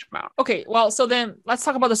really huge amount. Okay, well, so then let's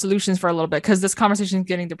talk about the solutions for a little bit because this conversation is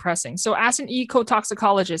getting depressing. So as an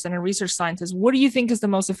eco-toxicologist and a research scientist, what do you think is the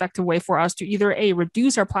most effective way for us to either A,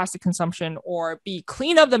 reduce our plastic consumption, or B,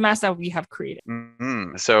 clean up the mess that we have created?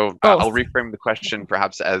 So I'll reframe the question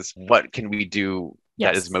perhaps as what can we do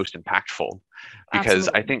that is most impactful? Because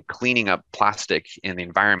I think cleaning up plastic in the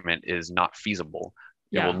environment is not feasible.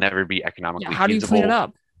 It will never be economically feasible. How do you clean it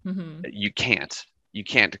up?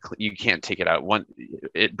 You can't take it out.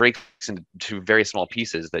 It breaks into very small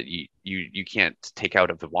pieces that you can't take out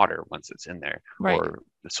of the water once it's in there, or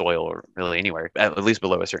the soil, or really anywhere, at least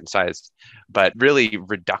below a certain size. But really,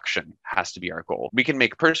 reduction has to be our goal. We can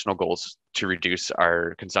make personal goals to reduce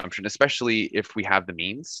our consumption, especially if we have the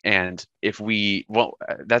means. And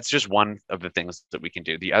that's just one of the things that we can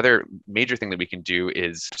do. The other major thing that we can do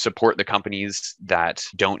is support the companies that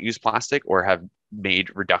don't use plastic or have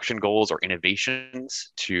made reduction goals or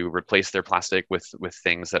innovations to replace their plastic with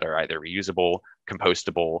things that are either reusable,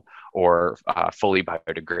 compostable, or fully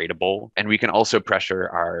biodegradable. And we can also pressure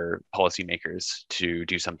our policymakers to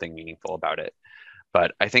do something meaningful about it.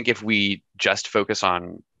 But I think if we just focus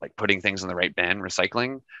on like putting things in the right bin,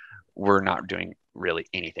 recycling, we're not doing really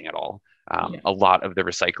anything at all. A lot of the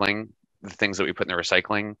things that we put in the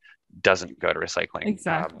recycling doesn't go to recycling.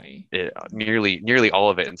 Exactly. Nearly all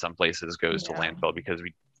of it in some places goes to landfill because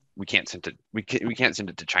we can't send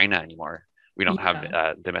it to China anymore. We don't have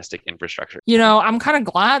Yeah. domestic infrastructure. I'm kind of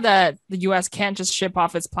glad that the US can't just ship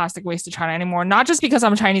off its plastic waste to China anymore. Not just because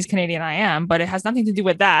I'm Chinese Canadian, I am, but it has nothing to do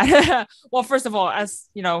with that. Well, first of all, as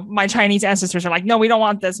my Chinese ancestors are like, no, we don't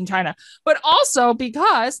want this in China. But also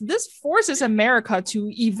because this forces America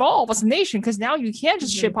to evolve as a nation, because now you can't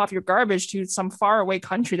just ship off your garbage to some faraway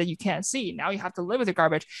country that you can't see. Now you have to live with the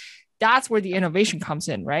garbage. That's where the innovation comes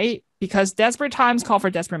in, right? Because desperate times call for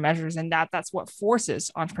desperate measures, and that's what forces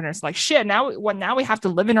entrepreneurs like, shit, now we have to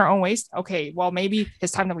live in our own waste. Okay, well, maybe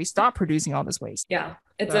it's time that we stop producing all this waste. Yeah,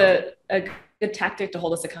 it's a good tactic to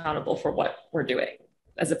hold us accountable for what we're doing,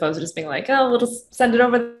 as opposed to just being like, oh, we'll just send it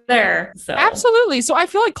over there. So absolutely. So I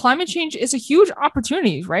feel like climate change is a huge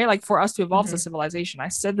opportunity, right? Like for us to evolve as a civilization. I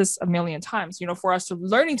said this a million times, for us to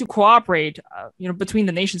learning to cooperate, between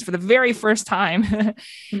the nations for the very first time.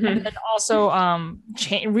 And then also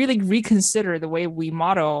really reconsider the way we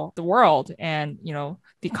model the world and, the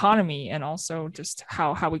economy, and also just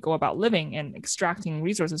how we go about living and extracting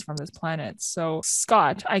resources from this planet. So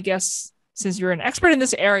Scott, I guess since you're an expert in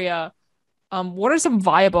this area, what are some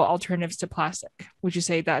viable alternatives to plastic? Would you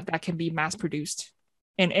say that can be mass produced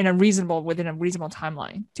within a reasonable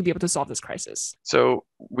timeline to be able to solve this crisis? So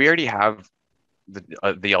we already have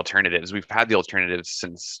the alternatives. We've had the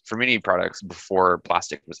alternatives for many products before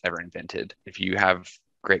plastic was ever invented. If you have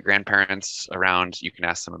great grandparents around, you can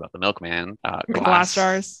ask them about the milkman. Glass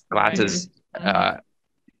jars. Glass is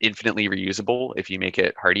infinitely reusable if you make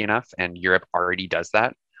it hardy enough, and Europe already does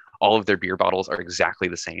that. All of their beer bottles are exactly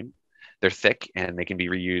the same. They're thick and they can be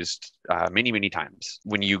reused many, many times.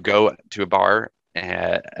 When you go to a bar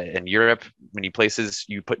in Europe, many places,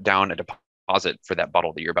 you put down a deposit for that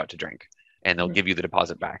bottle that you're about to drink, and they'll give you the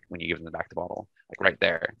deposit back when you give them back the bottle, like right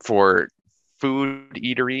there. For food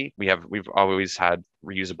eatery, we've always had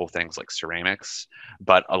reusable things like ceramics,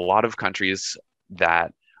 but a lot of countries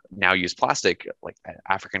that now use plastic, like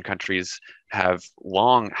African countries, have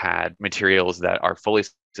long had materials that are fully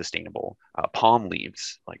sustainable. Palm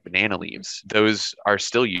leaves, like banana leaves, those are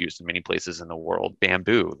still used in many places in the world.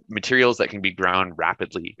 Bamboo, materials that can be grown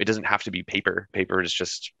rapidly. It doesn't have to be paper. Paper is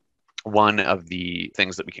just one of the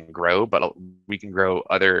things that we can grow, but we can grow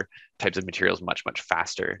other types of materials much, much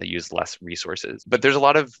faster that use less resources. But there's a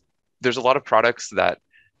lot of products that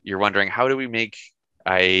you're wondering, how do we make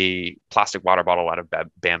a plastic water bottle out of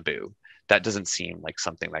bamboo? That doesn't seem like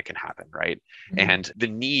something that can happen, right? And the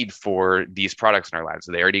need for these products in our lives,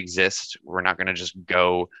 they already exist. We're not going to just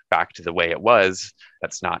go back to the way it was.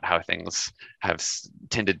 That's not how things have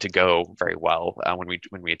tended to go very well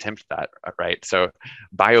when we attempt that, right? So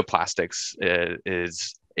bioplastics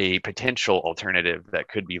is a potential alternative that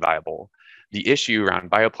could be viable. The issue around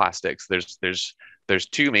bioplastics, there's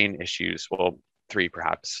two main issues. Well, three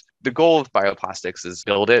perhaps. The goal of bioplastics is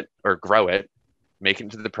build it or grow it, make it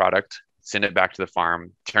into the product, send it back to the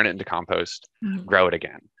farm, turn it into compost, grow it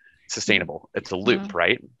again. Sustainable. It's a loop,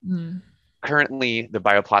 right? Currently, the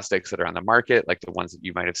bioplastics that are on the market, like the ones that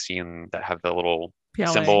you might have seen that have the little PLA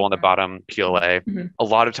symbol on the bottom, PLA, a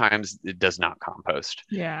lot of times it does not compost.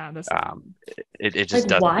 Yeah, that's it just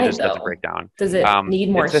doesn't. Why, it just doesn't break down. Does it need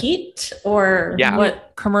more heat or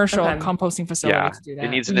what commercial composting facility to do that? It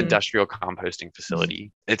needs an industrial composting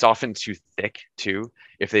facility. It's often too thick too.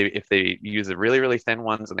 If they use the really, really thin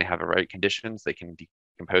ones and they have the right conditions, they can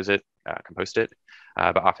compost it,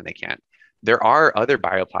 but often they can't. There are other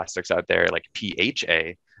bioplastics out there like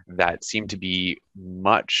PHA that seem to be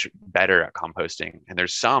much better at composting. And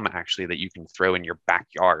there's some actually that you can throw in your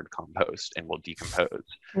backyard compost and will decompose,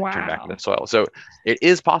 turn back into soil. So it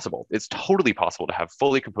is possible. It's totally possible to have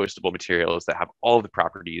fully compostable materials that have all of the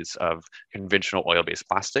properties of conventional oil-based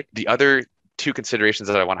plastic. The other two considerations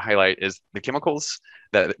that I want to highlight is the chemicals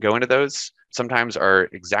that go into those sometimes are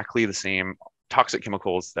exactly the same toxic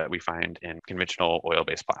chemicals that we find in conventional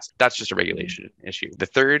oil-based plastic. That's just a regulation issue. The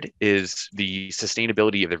third is the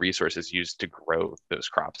sustainability of the resources used to grow those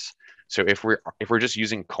crops. So if we're just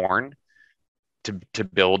using corn to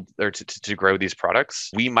build or to grow these products,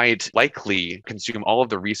 we might likely consume all of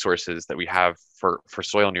the resources that we have for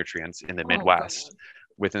soil nutrients in the Midwest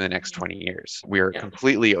within the next 20 years. We are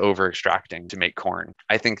completely over extracting to make corn.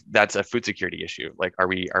 I think that's a food security issue. Like,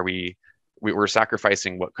 we're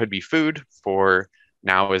sacrificing what could be food for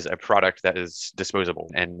now is a product that is disposable,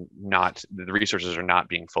 and not the resources are not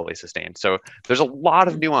being fully sustained. So there's a lot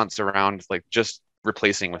of nuance around like just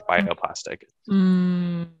replacing with bioplastic.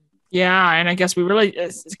 Yeah, and I guess we really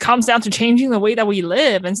it comes down to changing the way that we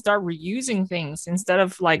live and start reusing things instead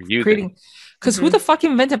of like Using. creating. Because who the fuck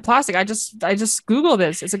invented plastic? I just Googled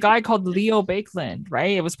this. It's a guy called Leo Baekeland,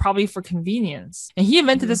 right? It was probably for convenience, and he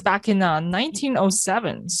invented this back in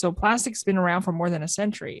 1907. So plastic's been around for more than a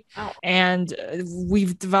century, Wow. and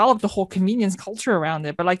we've developed a whole convenience culture around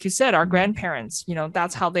it. But like you said, our grandparents,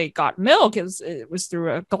 that's how they got milk. It was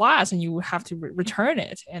through a glass, and you have to return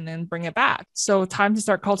it and then bring it back. So time to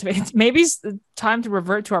start cultivating. Maybe it's time to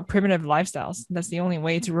revert to our primitive lifestyles. That's the only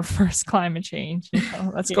way to reverse climate change.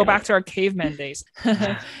 Let's go back to our caveman days.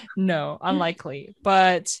 No, unlikely.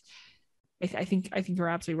 But I think you're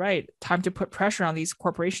absolutely right. Time to put pressure on these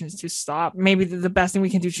corporations to stop. Maybe the best thing we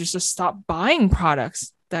can do is just to stop buying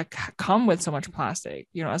products that come with so much plastic,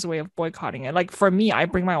 as a way of boycotting it. Like for me, I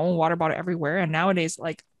bring my own water bottle everywhere. And nowadays,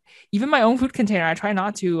 like even my own food container, I try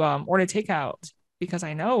not to order takeout because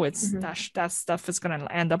I know it's that stuff is going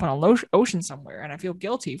to end up on a ocean somewhere. And I feel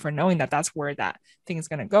guilty for knowing that that's where that thing is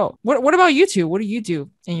going to go. What about you two? What do you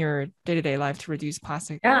do in your day-to-day life to reduce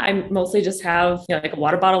plastic? Yeah, I mostly just have like a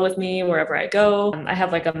water bottle with me wherever I go. I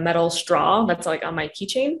have like a metal straw that's like on my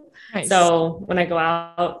keychain. Nice. So when I go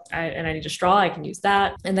out and I need a straw, I can use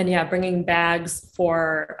that. And then bringing bags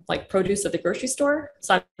for like produce at the grocery store.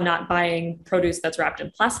 So I'm not buying produce that's wrapped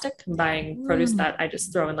in plastic. I'm buying produce that I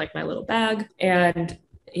just throw in like my little bag. And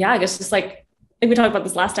I guess just like, I think we talked about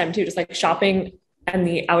this last time too, just like shopping in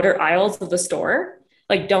the outer aisles of the store.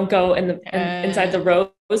 Like don't go inside the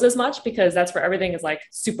rows as much because that's where everything is like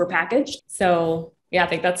super packaged. So I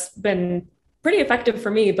think that's been pretty effective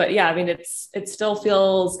for me. But I mean, it still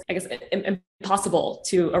feels, I guess, impossible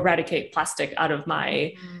to eradicate plastic out of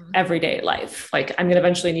my everyday life. Like I'm going to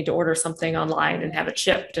eventually need to order something online and have it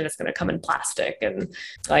shipped and it's going to come in plastic. And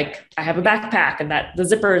like I have a backpack and that the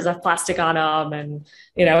zippers have plastic on them. And,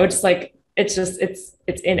 it's like, it's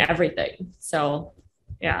in everything. So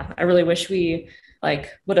I really wish we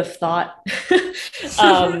would have thought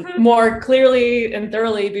more clearly and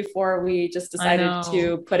thoroughly before we just decided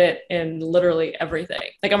to put it in literally everything.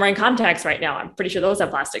 Like I'm wearing contacts right now. I'm pretty sure those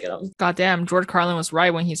have plastic in them. Goddamn, George Carlin was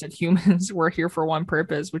right when he said humans were here for one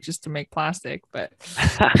purpose, which is to make plastic. But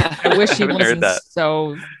I wish he wasn't.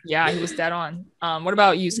 So he was dead on. What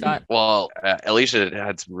about you, Scott? Well, Alicia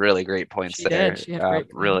had some really great points there. She had great points.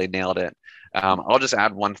 Really nailed it. I'll just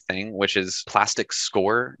add one thing, which is Plastic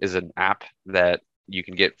Score is an app that you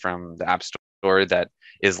can get from the App Store that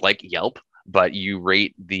is like Yelp, but you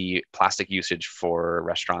rate the plastic usage for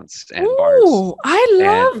restaurants and bars. Oh, I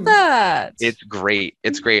love that. It's great.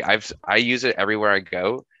 It's great. I use it everywhere I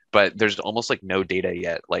go, but there's almost like no data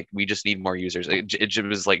yet. Like we just need more users. It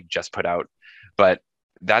was like just put out, but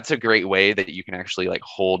that's a great way that you can actually like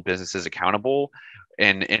hold businesses accountable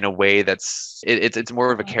and in a way that's it's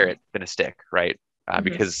more of a carrot than a stick, right?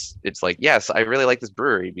 Because it's like, yes, I really like this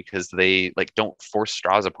brewery because they like don't force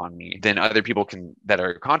straws upon me. Then other people that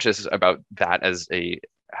are conscious about that as a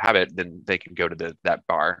habit, then they can go to that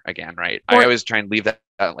bar again, right? I always try and leave that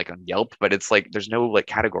like on Yelp, but it's like there's no like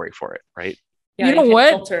category for it, right? Yeah, you know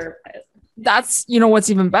what? That's what's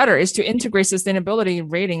even better is to integrate sustainability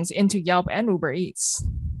ratings into Yelp and Uber Eats.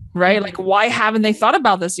 Right? Like, why haven't they thought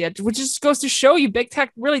about this yet? Which just goes to show you big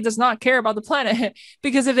tech really does not care about the planet.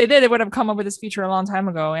 Because if they did, it would have come up with this feature a long time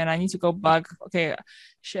ago. And I need to go bug. Okay,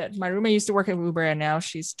 shit. My roommate used to work at Uber and now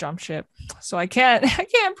she's jumped ship. So I can't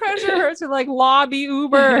pressure her to like lobby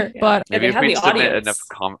Uber. But maybe if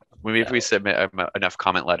we submit enough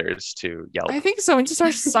comment letters to Yelp. I think so. We just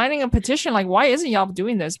start signing a petition. Like, why isn't Yelp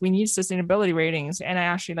doing this? We need sustainability ratings. And I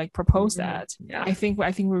actually like propose that. Yeah. I think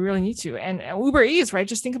we really need to. And Uber Eats, right?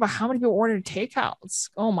 Just think about how many people order takeouts.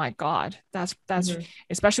 Oh my God. That's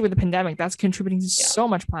especially with the pandemic, that's contributing to so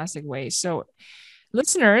much plastic waste. So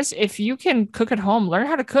listeners, if you can cook at home, learn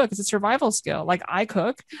how to cook. It's a survival skill. Like I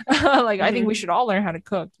cook. I think we should all learn how to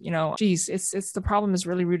cook. It's the problem is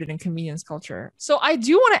really rooted in convenience culture. So I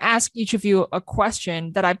do want to ask each of you a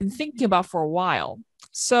question that I've been thinking about for a while.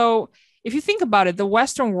 So if you think about it, the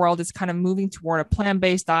Western world is kind of moving toward a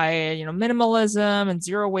plant-based diet, minimalism and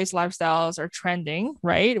zero waste lifestyles are trending,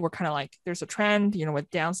 right? We're kind of like, there's a trend,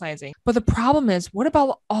 with downsizing. But the problem is, what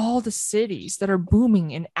about all the cities that are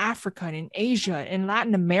booming in Africa and in Asia, in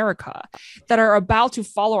Latin America, that are about to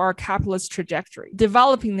follow our capitalist trajectory?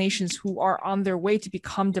 Developing nations who are on their way to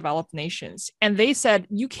become developed nations. And they said,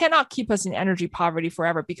 you cannot keep us in energy poverty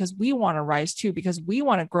forever because we want to rise too, because we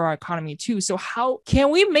want to grow our economy too. So how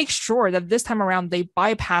can we make sure that this time around they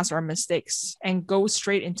bypass our mistakes and go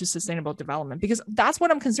straight into sustainable development? Because that's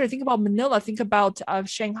what I'm concerned. Think about Manila, think about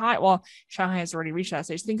Shanghai. Well, Shanghai has already reached that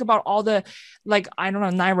stage. Think about all the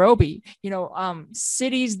Nairobi,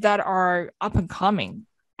 cities that are up and coming.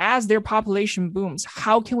 as their population booms,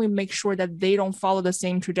 how can we make sure that they don't follow the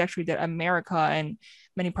same trajectory that America and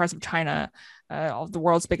many parts of China, of the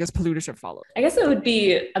world's biggest polluters, are following? I guess it would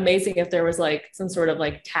be amazing if there was like some sort of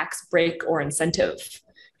like tax break or incentive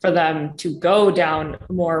for them to go down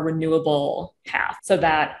a more renewable path so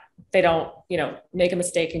that they don't, make a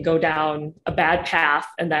mistake and go down a bad path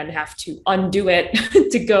and then have to undo it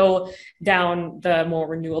to go down the more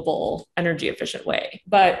renewable, energy efficient way.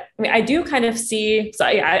 But I mean, I do kind of see, so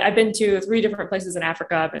I've been to 3 different places in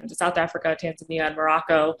Africa. I've been to South Africa, Tanzania, and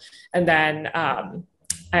Morocco. And then I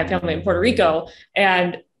have family in Puerto Rico.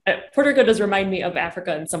 And Puerto Rico does remind me of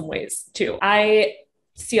Africa in some ways too. I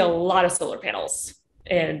see a lot of solar panels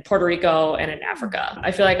in Puerto Rico and in Africa.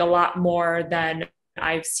 I feel like a lot more than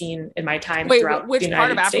I've seen in my time throughout which the United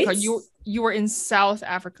part of Africa? States. You were in South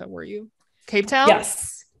Africa, were you? Cape Town?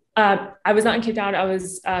 Yes. I was not in Cape Town. I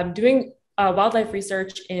was doing wildlife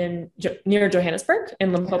research near Johannesburg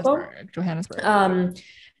in Limpopo. Johannesburg.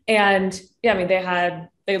 And yeah, I mean,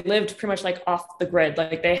 they lived pretty much like off the grid.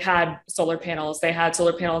 Like they had solar panels. They had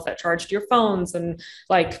solar panels that charged your phones, and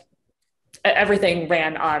like everything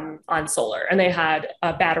ran on solar. And they had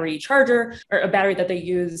a battery charger, or a battery that they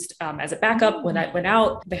used as a backup when that went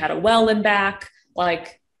out. They had a well in back.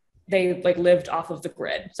 Like they like lived off of the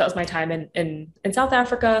grid. So that was my time in South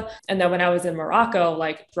Africa. And then when I was in Morocco,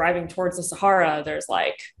 like driving towards the Sahara, there's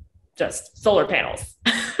like just solar panels,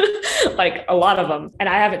 like a lot of them. And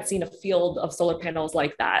I haven't seen a field of solar panels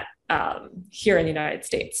like that here in the United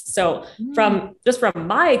States. So from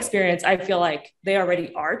my experience, I feel like they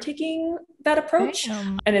already are taking that approach.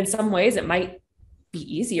 And in some ways it might be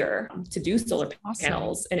easier to do solar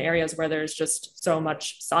panels in areas where there's just so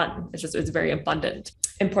much sun. It's very abundant.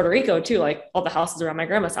 In Puerto Rico too, like all the houses around my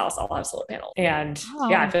grandma's house all have solar panels. And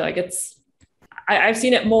yeah, I feel like I've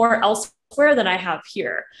seen it more elsewhere than I have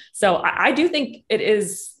here. So I do think it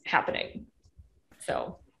is happening.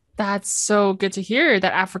 So that's so good to hear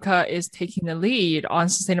that Africa is taking the lead on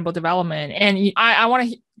sustainable development. And I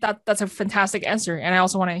want to, that's a fantastic answer. And I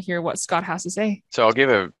also want to hear what Scott has to say. So I'll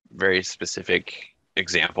give a very specific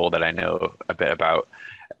example that I know a bit about.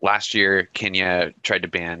 Last year, Kenya tried to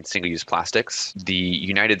ban single-use plastics. The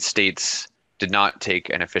United States did not take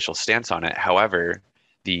an official stance on it. However,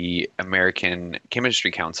 the American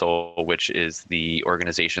Chemistry Council, which is the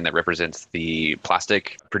organization that represents the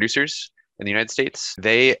plastic producers in the United States,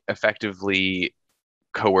 they effectively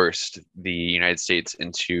coerced the United States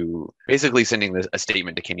into basically sending a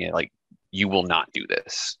statement to Kenya, like, you will not do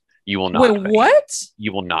this. You will not. Wait, what?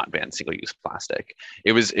 You will not ban single-use plastic.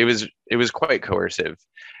 It was quite coercive,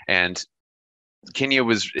 and Kenya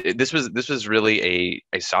was. This was really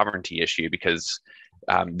a sovereignty issue, because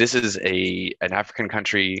this is an African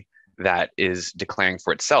country that is declaring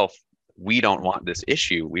for itself, we don't want this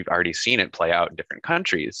issue. We've already seen it play out in different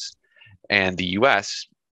countries, and the U.S.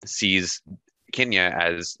 sees Kenya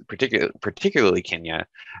as particularly Kenya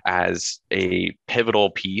as a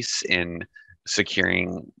pivotal piece in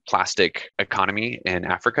securing plastic economy in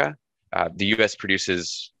Africa. The U.S.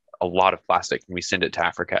 produces a lot of plastic and we send it to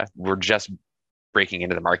Africa. We're just breaking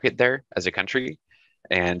into the market there as a country,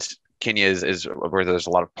 and Kenya is where there's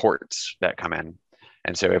a lot of ports that come in.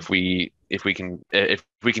 And so if we can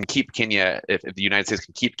keep Kenya, if the United States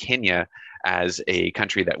can keep Kenya as a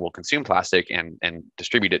country that will consume plastic and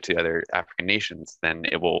distribute it to other African nations, then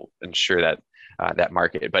it will ensure that that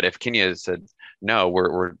market. But if Kenya said, no,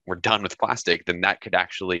 we're done with plastic, then that could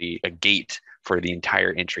actually a gate for the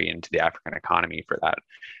entire entry into the African economy for that.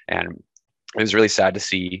 And it was really sad to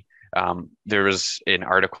see. There was an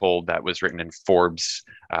article that was written in Forbes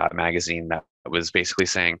magazine that was basically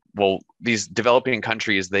saying, well, these developing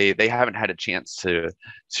countries, they haven't had a chance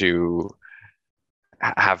to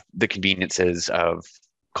have the conveniences of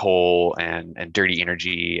coal and dirty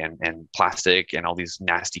energy and plastic and all these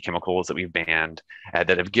nasty chemicals that we've banned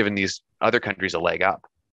that have given these other countries a leg up.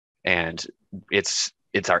 And it's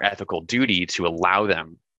our ethical duty to allow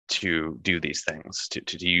them to do these things,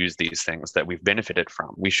 to use these things that we've benefited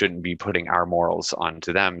from. We shouldn't be putting our morals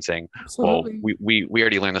onto them, saying, absolutely, well, we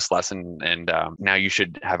already learned this lesson, and now you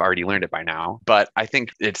should have already learned it by now. But I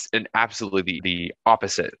think it's absolutely the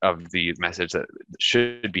opposite of the message that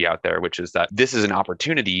should be out there, which is that this is an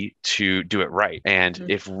opportunity to do it right. And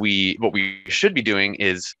what we should be doing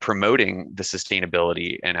is promoting the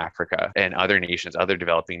sustainability in Africa and other nations, other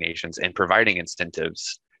developing nations, and providing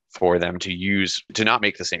incentives for them to not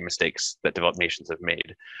make the same mistakes that developed nations have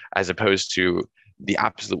made, as opposed to the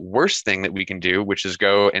absolute worst thing that we can do, which is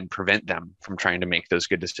go and prevent them from trying to make those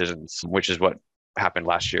good decisions, which is what happened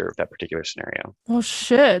last year with that particular scenario. Oh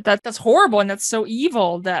shit, that's horrible, and that's so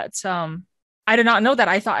evil that I did not know that.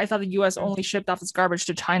 I thought the US only shipped off its garbage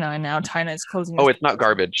to China, and now China is closing. Oh, it's not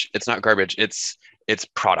garbage. It's not garbage. It's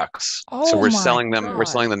products. So Oh we're my selling them, we're God.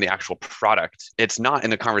 selling them the actual product. It's not in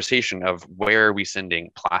the conversation of where are we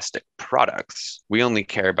sending plastic products. We only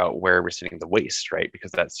care about where we're sending the waste, right?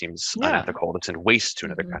 Because that seems Yeah. unethical to send waste to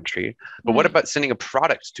another Mhm. country. But what about sending a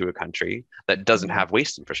product to a country that doesn't Mhm. have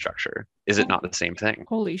waste infrastructure? Is it not the same thing?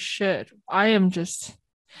 Holy shit. I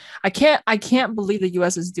can't believe the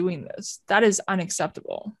US is doing this. That is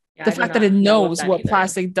unacceptable. Yeah, The I do fact that it not know knows that what either.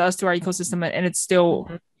 plastic does to our ecosystem, and it's still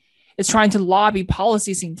Mhm. it's trying to lobby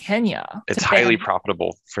policies in Kenya It's to highly ban.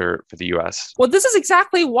 profitable for the US. Well, this is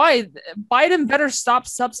exactly why Biden better stop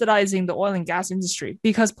subsidizing the oil and gas industry,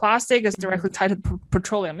 because plastic is directly tied to the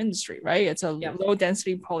petroleum industry, right? It's a Yep. low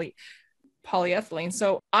density polyethylene.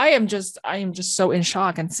 So I am just so in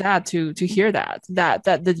shock and sad to hear that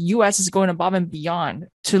the US is going above and beyond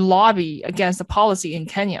to lobby against the policy in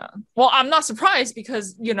Kenya. Well, I'm not surprised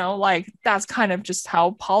because, like, that's kind of just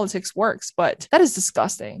how politics works, but that is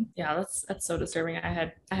disgusting. Yeah, that's so disturbing.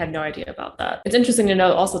 I had no idea about that. It's interesting to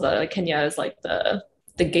know also that like Kenya is like the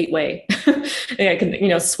gateway. It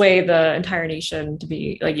can, sway the entire nation to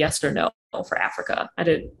be like yes or no for Africa. I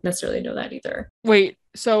didn't necessarily know that either. Wait,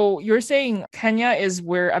 so you're saying Kenya is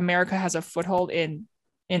where America has a foothold in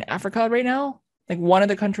Africa right now? Like one of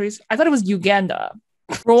the countries? I thought it was Uganda.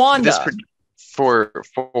 This Rwanda.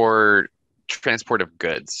 for transport of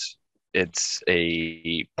goods, it's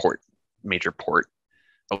a major port.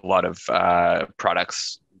 A lot of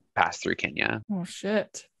products pass through Kenya. Oh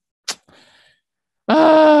shit.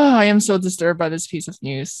 I am so disturbed by this piece of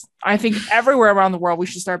news. I think everywhere around the world we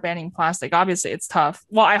should start banning plastic. Obviously, it's tough.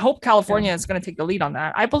 Well, I hope California is going to take the lead on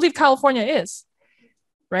that. I believe California is,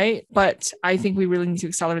 right? But I think we really need to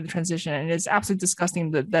accelerate the transition. And it's absolutely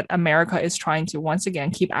disgusting that America is trying to once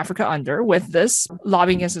again keep Africa under with this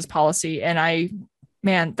lobbying against this policy. And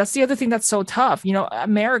man, that's the other thing that's so tough.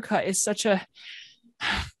 America is such a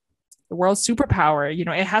the world's superpower.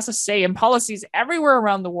 It has a say in policies everywhere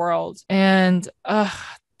around the world. And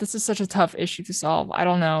this is such a tough issue to solve. I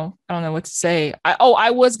don't know what to say.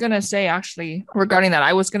 I was going to say, actually, regarding that,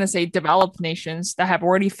 I was going to say developed nations that have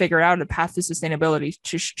already figured out a path to sustainability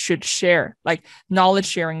should share. Like, knowledge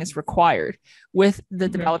sharing is required with the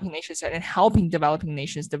developing nations and helping developing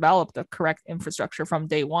nations develop the correct infrastructure from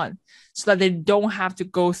day one so that they don't have to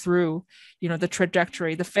go through,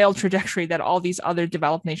 the failed trajectory that all these other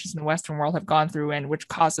developed nations in the Western world have gone through, and which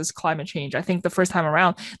causes climate change. I think the first time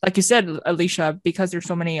around, like you said, Alicia, because there's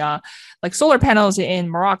so many like solar panels in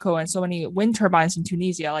Morocco and so many wind turbines in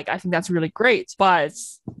Tunisia, like I think that's really great. But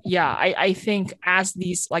yeah, I think as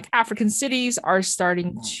these like African cities are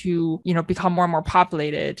starting to, become more and more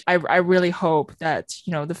populated, I really hope that,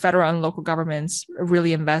 the federal and local governments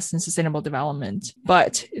really invest in sustainable development.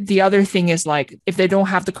 But the other thing is, like, if they don't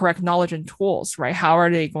have the correct knowledge and tools, right, how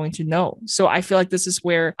are they going to know? So I feel like this is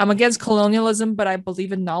where I'm against colonialism, but I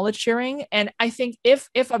believe in knowledge sharing. And I think if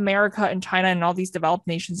America and China and all these developed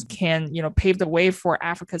nations can, pave the way for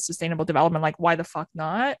Africa's sustainable development, like, why the fuck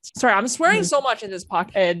not? Sorry, I'm swearing so much in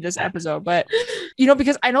this episode, but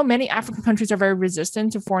because I know many African countries are very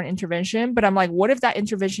resistant to foreign intervention, but I'm like, what if that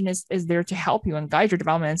intervention is there to help you and guide your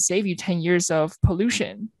development and save you 10 years of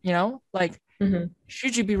pollution?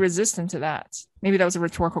 Should you be resistant to that? Maybe that was a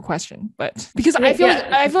rhetorical question, but because I feel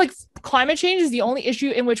like climate change is the only issue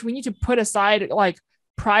in which we need to put aside like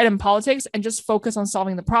pride in politics and just focus on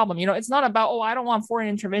solving the problem. It's not about, oh, I don't want foreign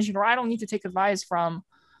intervention, or I don't need to take advice from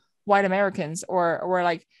white Americans or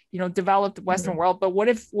like, developed Western world. But what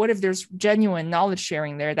if there's genuine knowledge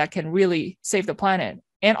sharing there that can really save the planet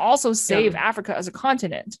and also save Africa as a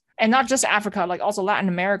continent? And not just Africa, like also Latin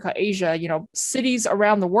America, Asia, cities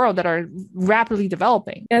around the world that are rapidly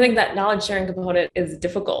developing. I think that knowledge sharing component is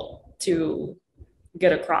difficult to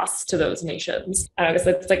get across to those nations. I guess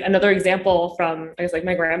it's like another example from, I guess, like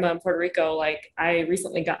my grandma in Puerto Rico. Like, I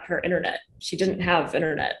recently got her internet. She didn't have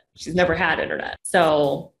internet. She's never had internet.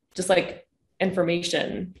 So just like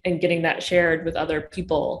information and getting that shared with other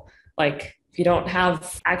people, like, if you don't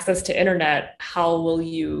have access to internet, how will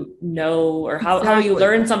you know, or how will you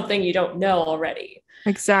learn something you don't know already?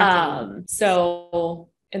 Exactly. So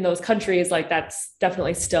in those countries, like, that's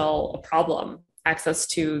definitely still a problem. Access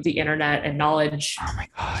to the internet and knowledge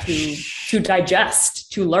to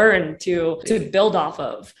digest, to learn, to build off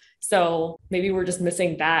of. So maybe we're just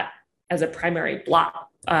missing that as a primary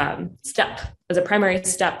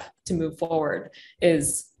step to move forward,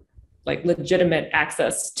 is like legitimate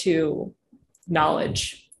access to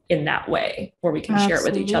knowledge in that way where we can share it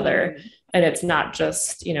with each other. And it's not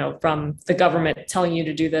just, from the government telling you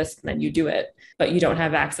to do this and then you do it, but you don't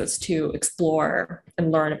have access to explore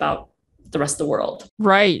and learn about the rest of the world.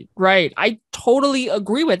 Right. I totally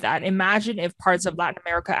agree with that. Imagine if parts of Latin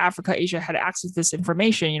America, Africa, Asia had access to this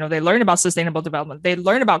information. They learn about sustainable development. They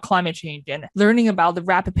learn about climate change and learning about the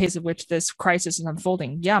rapid pace at which this crisis is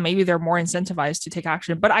unfolding. Yeah, maybe they're more incentivized to take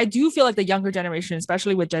action. But I do feel like the younger generation,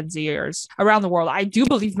 especially with Gen Zers around the world, I do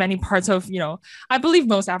believe many parts of, I believe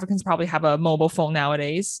most Africans probably have a mobile phone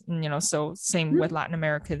nowadays, so same with Latin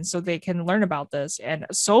Americans. So they can learn about this. And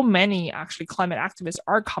so many actually climate activists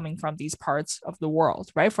are coming from these parts of the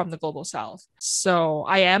world, right? From the global south. So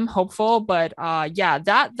I am hopeful, but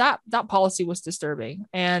that policy was disturbing.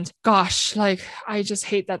 And gosh, like I just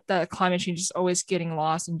hate that the climate change is always getting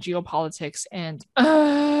lost in geopolitics. And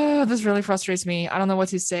this really frustrates me. I don't know what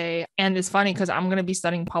to say. And it's funny because I'm going to be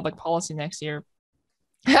studying public policy next year.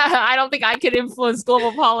 I don't think I can influence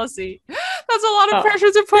global policy. That's a lot of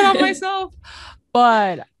pressure to put on myself.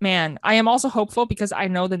 But man, I am also hopeful because I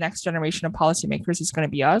know the next generation of policymakers is going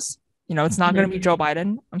to be us. It's not going to be Joe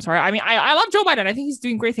Biden. I'm sorry. I mean, I love Joe Biden. I think he's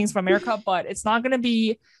doing great things for America, but it's not going to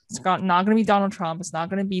be Donald Trump. It's not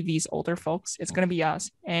going to be these older folks. It's going to be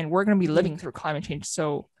us. And we're going to be living through climate change.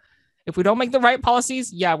 So if we don't make the right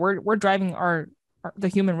policies, we're driving the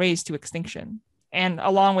human race to extinction. And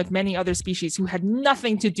along with many other species who had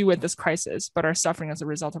nothing to do with this crisis, but are suffering as a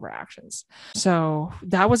result of our actions. So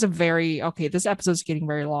that was this episode is getting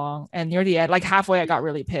very long. And near the end, like halfway, I got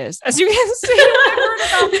really pissed. As you can see, I heard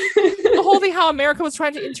about the whole thing, how America was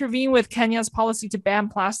trying to intervene with Kenya's policy to ban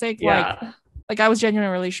plastic. Yeah. Like I was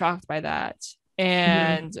genuinely really shocked by that.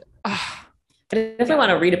 And I definitely want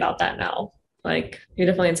to read about that now. Like you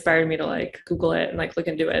definitely inspired me to like Google it and like look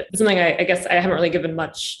into it. It's something I guess I haven't really given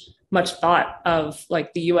much thought of,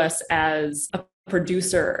 like the US as a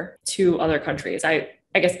producer to other countries. I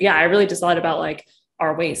guess, I really just thought about like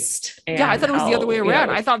our waste. And I thought it was the other way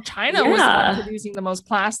around. I thought China was the one producing the most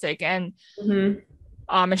plastic and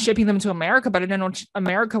shipping them to America, but I didn't know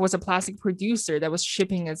America was a plastic producer that was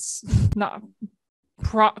shipping its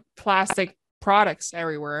plastic products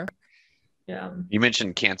everywhere. Yeah. You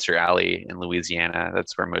mentioned Cancer Alley in Louisiana.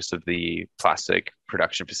 That's where most of the plastic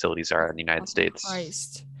production facilities are in the United States.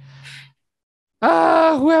 Christ.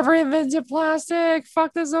 Whoever invented plastic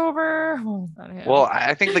fucked us over. Well,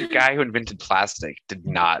 I think the guy who invented plastic did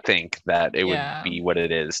not think that it would be what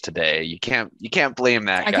it is today. You can't blame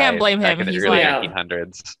that guy. I can't blame him. In the He's early like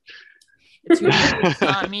 1900s. It's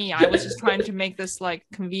not me. I was just trying to make this like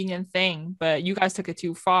convenient thing, but you guys took it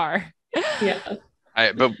too far. Yeah.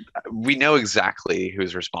 But we know exactly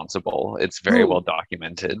who's responsible. It's very well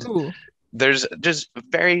documented. There's just a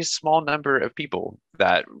very small number of people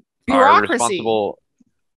that are responsible.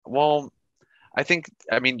 Well,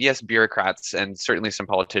 I mean, yes, bureaucrats and certainly some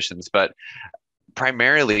politicians, but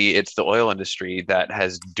primarily it's the oil industry that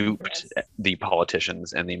has duped the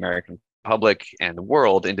politicians and the American public and the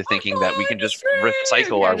world into thinking that we can just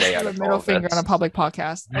recycle our way out of middle finger on a public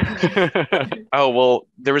podcast. Oh, well,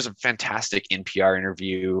 there was a fantastic NPR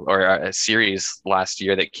interview or a series last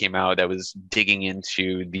year that came out that was digging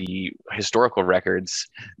into the historical records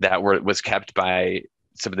that was kept by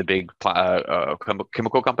some of the big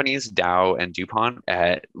chemical companies, Dow and DuPont,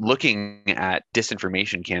 looking at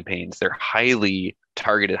disinformation campaigns. They're highly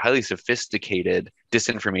targeted, highly sophisticated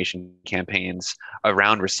disinformation campaigns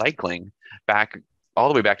around recycling all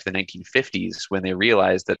the way back to the 1950s, when they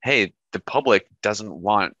realized that, hey, the public doesn't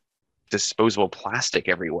want disposable plastic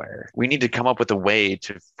everywhere. We need to come up with a way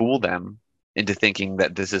to fool them into thinking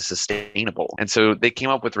that this is sustainable. And so they came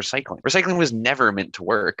up with recycling. Recycling was never meant to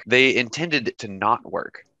work. They intended it to not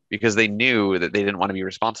work because they knew that they didn't want to be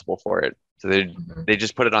responsible for it. So they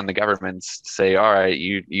just put it on the governments to say, all right,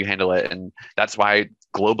 you handle it. And that's why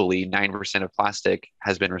globally 9% of plastic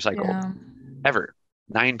has been recycled ever.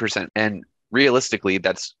 9%. And realistically,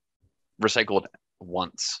 that's recycled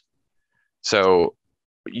once. So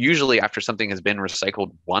usually after something has been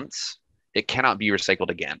recycled once, it cannot be recycled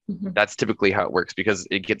again. That's typically how it works because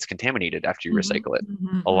it gets contaminated after you recycle it.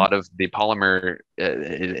 A lot of the polymer,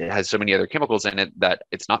 it has so many other chemicals in it that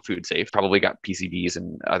it's not food safe. Probably got PCBs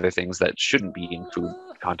and other things that shouldn't be in food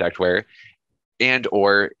contact wear, and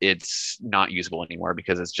or it's not usable anymore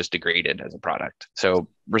because it's just degraded as a product. So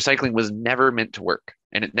recycling was never meant to work,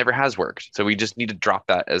 and it never has worked. So we just need to drop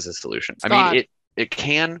that as a solution. Scott. I mean,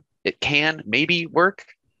 it can maybe work,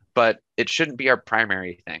 but it shouldn't be our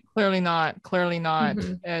primary thing. Clearly not.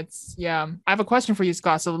 It's I have a question for you,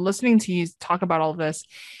 Scott. So listening to you talk about all of this,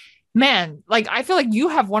 man, like I feel like you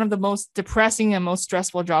have one of the most depressing and most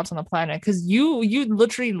stressful jobs on the planet, because you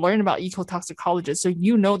literally learn about ecotoxicology, so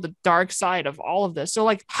you know the dark side of all of this. So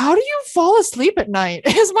like, how do you fall asleep at night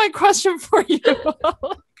is my question for you.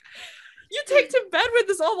 You take to bed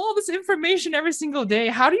with all this information every single day.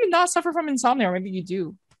 How do you not suffer from insomnia? Or maybe you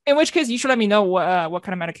do. In which case, you should let me know what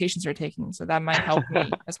kind of medications you're taking, so that might help me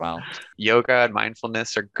as well. Yoga and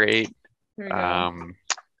mindfulness are great. There we go.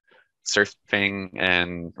 Surfing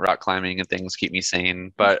and rock climbing and things keep me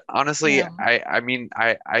sane. But honestly, Yeah.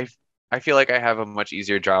 I feel like I have a much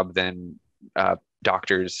easier job than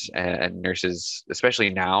doctors and nurses, especially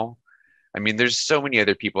now. I mean, there's so many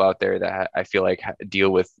other people out there that I feel like deal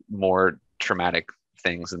with more traumatic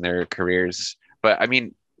things in their careers. But I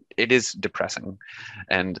mean, it is depressing,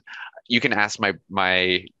 and you can ask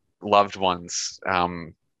my loved ones,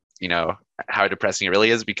 how depressing it really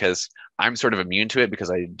is, because I'm sort of immune to it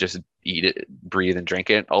because I just eat it, breathe, and drink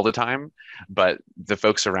it all the time. But the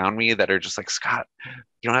folks around me that are just like, Scott,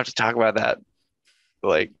 you don't have to talk about that.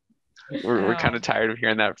 Like, we're kind of tired of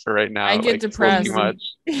hearing that for right now. I get depressed. Too much.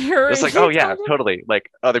 It's like, oh yeah, totally.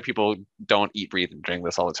 Like, other people don't eat, breathe, and drink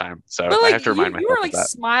this all the time. So I have to remind myself. You were like of that.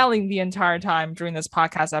 smiling the entire time during this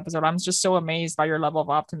podcast episode. I'm just so amazed by your level of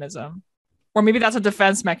optimism. Or maybe that's a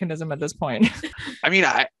defense mechanism at this point. I mean,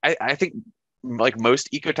 I think like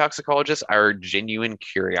most ecotoxicologists, our genuine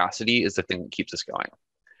curiosity is the thing that keeps us going.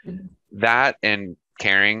 Mm-hmm. That and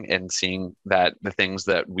caring and seeing that the things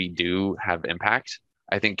that we do have impact,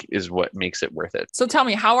 I think, is what makes it worth it. So tell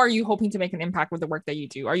me, how are you hoping to make an impact with the work that you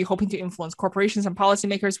do? Are you hoping to influence corporations and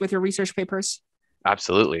policymakers with your research papers?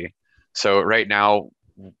 Absolutely. So right now,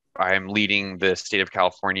 I'm leading the state of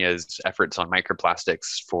California's efforts on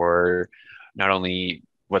microplastics for not only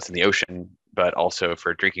what's in the ocean, but also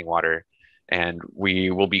for drinking water. And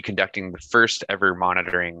we will be conducting the first ever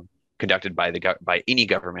monitoring conducted by any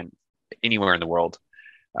government anywhere in the world,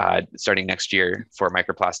 starting next year, for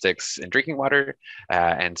microplastics in drinking water.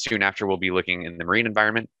 And soon after, we'll be looking in the marine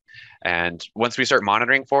environment. And once we start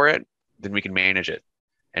monitoring for it, then we can manage it.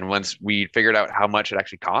 And once we figured out how much it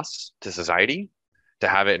actually costs to society to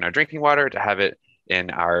have it in our drinking water, to have it in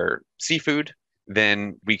our seafood,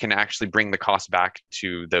 then we can actually bring the cost back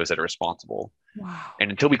to those that are responsible. Wow.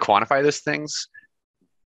 And until we quantify those things,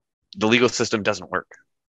 the legal system doesn't work.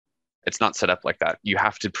 It's not set up like that. You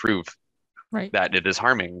have to prove that it is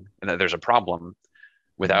harming and that there's a problem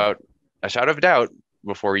without a shadow of doubt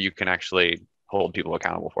before you can actually hold people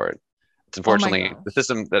accountable for it. It's unfortunately the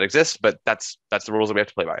system that exists, but that's the rules that we have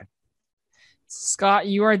to play by. Scott,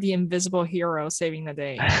 you are the invisible hero saving the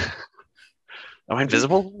day. Am I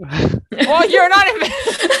invisible? Well, you're not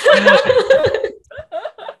invisible.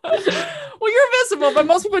 Well, you're visible, but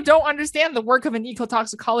most people don't understand the work of an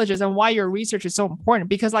ecotoxicologist and why your research is so important.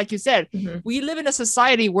 Because like you said, we live in a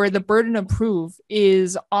society where the burden of proof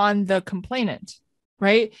is on the complainant,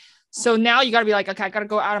 right? So now you got to be like, okay, I got to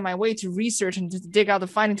go out of my way to research and to dig out the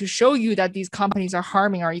finding to show you that these companies are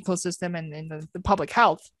harming our ecosystem and the public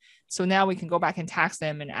health. So now we can go back and tax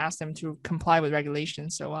them and ask them to comply with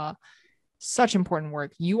regulations. So such important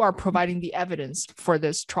work. You are providing the evidence for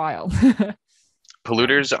this trial.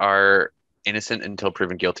 Polluters are innocent until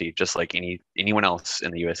proven guilty, just like anyone else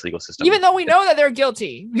in the U.S. legal system. Even though we know that they're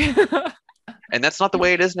guilty. And that's not the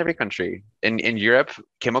way it is in every country. In Europe,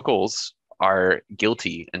 chemicals are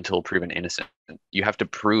guilty until proven innocent. You have to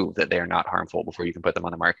prove that they are not harmful before you can put them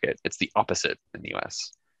on the market. It's the opposite in the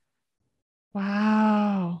U.S.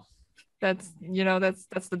 Wow. That's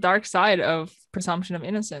the dark side of presumption of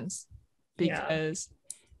innocence. Because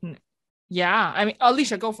I mean,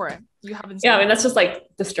 Alicia, go for it. You haven't. I mean, that's just like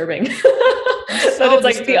disturbing. So it's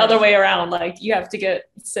like the other way around. Like you have to get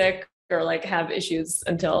sick or like have issues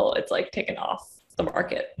until it's like taken off the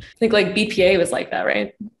market. I think like BPA was like that,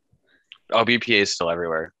 right? Oh, BPA is still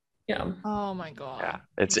everywhere. Yeah. Oh my God. Yeah.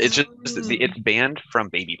 It's banned from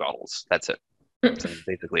baby bottles. That's it. So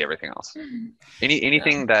basically everything else.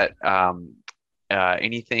 Anything that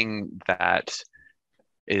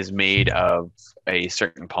is made of a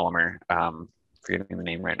certain polymer, forgetting the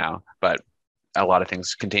name right now, but a lot of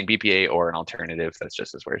things contain BPA or an alternative that's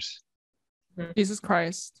just as worse. Jesus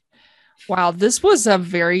Christ. Wow, this was a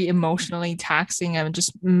very emotionally taxing and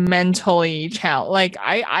just mentally challenging. Like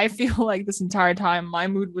I feel like this entire time my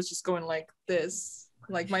mood was just going like this.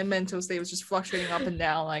 Like my mental state was just fluctuating up and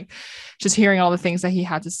down, like just hearing all the things that he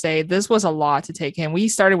had to say. This was a lot to take in. We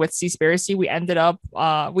started with Seaspiracy. We ended up,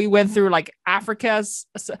 we went through like Africa's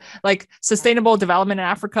like sustainable development in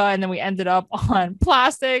Africa. And then we ended up on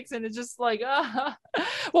plastics and it's just like, well,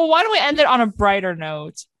 why don't we end it on a brighter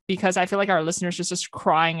note? Because I feel like our listeners just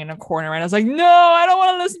crying in a corner. And I was like, no, I don't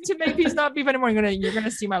want to listen to Make Peace Not Beef anymore. You're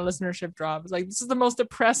gonna see my listenership drop. It's like, this is the most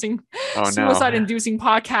depressing, suicide-inducing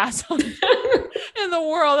podcast in the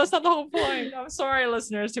world. That's not the whole point. I'm sorry,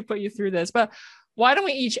 listeners, to put you through this. But why don't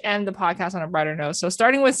we each end the podcast on a brighter note? So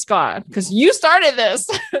starting with Scott, because you started this.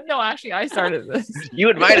 No, actually, I started this. You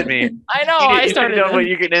invited me. I know. I started know what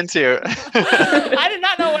you get into. I did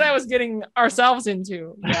not know what I was getting ourselves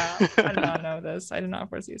into. Yeah, I did not know this. I did not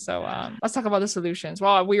foresee. So let's talk about the solutions.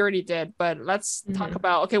 Well, we already did, but let's talk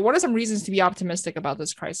about, okay, what are some reasons to be optimistic about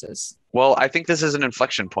this crisis? Well, I think this is an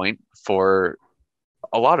inflection point for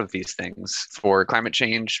a lot of these things, for climate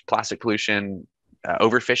change, plastic pollution,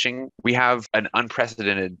 overfishing. We have an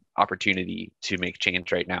unprecedented opportunity to make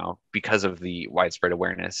change right now because of the widespread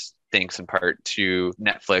awareness, thanks in part to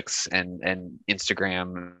Netflix and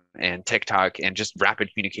Instagram and TikTok and just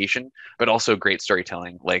rapid communication, but also great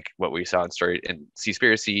storytelling, like what we saw in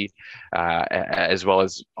Seaspiracy, as well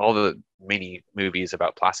as all the many movies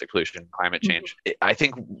about plastic pollution and climate change. I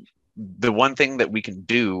think the one thing that we can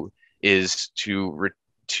do is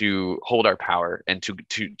to hold our power and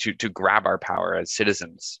to grab our power as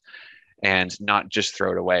citizens and not just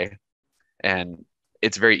throw it away. And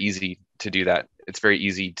it's very easy to do that. It's very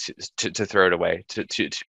easy to throw it away, to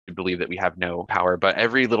believe that we have no power, but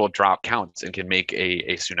every little drop counts and can make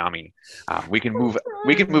a tsunami. We can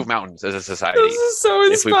move mountains as a society. This is so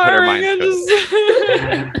inspiring.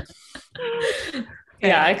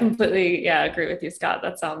 Yeah, I completely agree with you, Scott.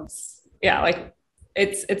 That sounds like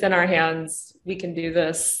it's in our hands. We can do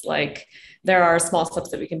this. Like, there are small steps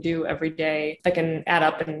that we can do every day that can add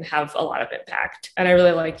up and have a lot of impact. And I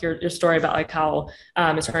really like your story about like how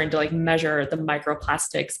it's starting to like measure the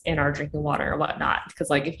microplastics in our drinking water and whatnot. Because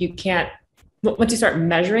like if you can't, once you start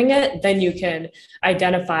measuring it, then you can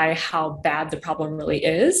identify how bad the problem really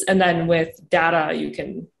is. And then with data, you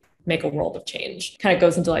can make a world of change. Kind of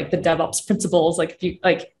goes into like the DevOps principles. Like if you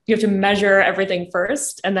have to measure everything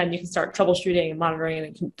first, and then you can start troubleshooting and monitoring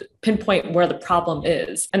and can pinpoint where the problem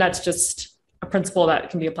is. And that's just a principle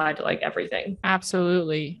that can be applied to like everything.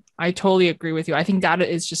 Absolutely. I totally agree with you. I think data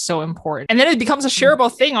is just so important. And then it becomes a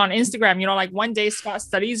shareable thing on Instagram. You know, like one day Scott's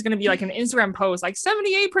study is going to be like an Instagram post, like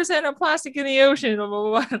 78% of plastic in the ocean, blah,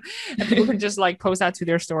 blah, blah. And people can just like post that to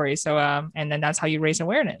their story. So, and then that's how you raise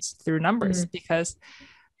awareness through numbers, because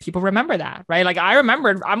people remember that, right? Like I'm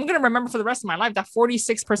going to remember for the rest of my life that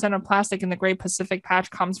 46% of plastic in the Great Pacific Patch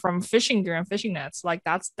comes from fishing gear and fishing nets. Like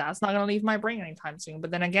that's not going to leave my brain anytime soon. But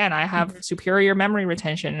then again, I have superior memory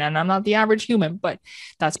retention and I'm not the average human, but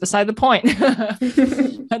that's beside the point.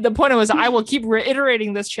 The point was I will keep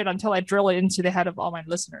reiterating this shit until I drill it into the head of all my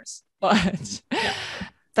listeners. But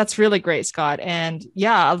that's really great, Scott. And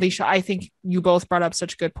yeah, Alicia, I think you both brought up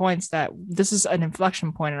such good points that this is an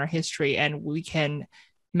inflection point in our history, and we can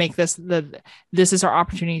make this is our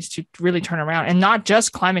opportunities to really turn around, and not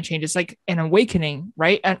just climate change. It's like an awakening,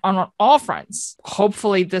 right? And on all fronts.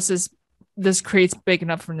 Hopefully this creates big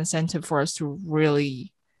enough of an incentive for us to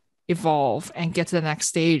really evolve and get to the next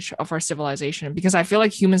stage of our civilization, because I feel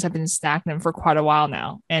like humans have been stagnant for quite a while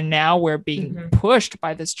now, and now we're being pushed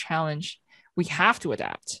by this challenge. We have to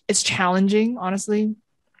adapt. It's challenging, honestly,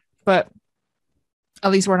 but at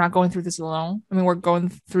least we're not going through this alone. I mean, we're going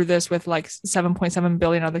through this with like 7.7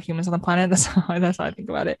 billion other humans on the planet. That's how I think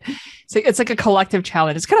about it. It's like a collective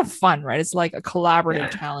challenge. It's kind of fun, right? It's like a collaborative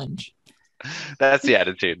challenge. That's the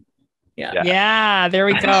attitude. Yeah, there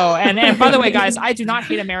we go. And by the way, guys, I do not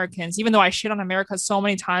hate Americans, even though I shit on America so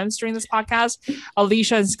many times during this podcast.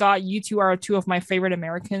 Alicia and Scott, you two are two of my favorite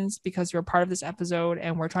Americans because you're a part of this episode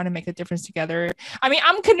and we're trying to make a difference together. I mean,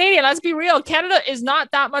 I'm Canadian. Let's be real. Canada is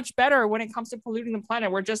not that much better when it comes to polluting the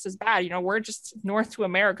planet. We're just as bad. You know, we're just north to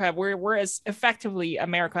America. We're as effectively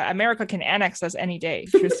America. America can annex us any day.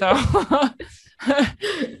 So,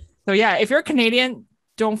 so yeah, if you're Canadian,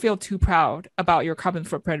 don't feel too proud about your carbon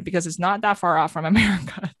footprint because it's not that far off from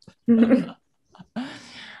America.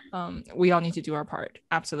 We all need to do our part.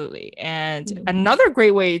 Absolutely. And another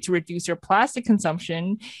great way to reduce your plastic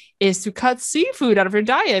consumption is to cut seafood out of your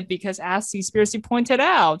diet, because as Seaspiracy pointed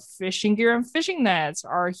out, fishing gear and fishing nets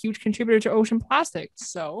are a huge contributor to ocean plastic.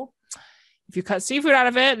 So if you cut seafood out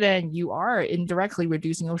of it, then you are indirectly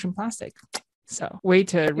reducing ocean plastic. So way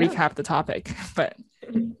to recap the topic, but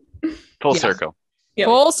full circle. Yep.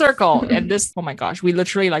 Full circle. And this, oh my gosh, we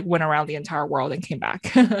literally like went around the entire world and came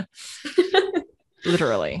back.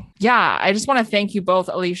 Literally. Yeah. I just want to thank you both,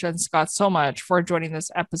 Alicia and Scott, so much for joining this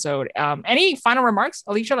episode. Any final remarks?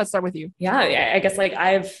 Alicia, let's start with you. Yeah. I guess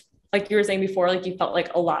like you were saying before, like you felt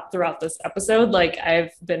like a lot throughout this episode. Like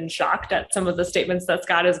I've been shocked at some of the statements that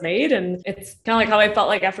Scott has made. And it's kind of like how I felt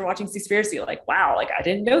like after watching Seaspiracy, like, wow, like I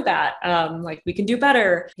didn't know that. Like we can do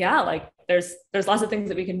better. Yeah. Like there's lots of things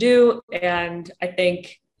that we can do. And I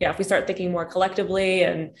think, if we start thinking more collectively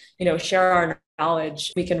and, share our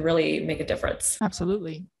knowledge, we can really make a difference.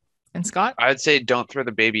 Absolutely. And Scott? I'd say don't throw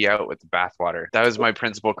the baby out with the bathwater. That was my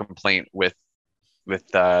principal complaint with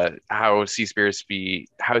how Seaspiracy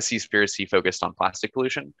focused on plastic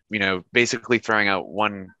pollution. Basically throwing out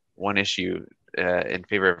one issue in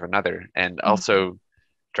favor of another, and also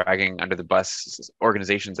dragging under the bus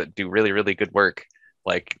organizations that do really, really good work,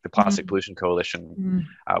 like the Plastic Pollution Coalition.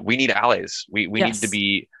 We need allies. We need to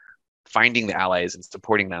be finding the allies and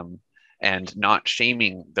supporting them, and not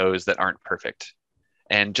shaming those that aren't perfect.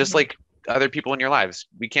 And just like other people in your lives,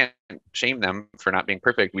 we can't shame them for not being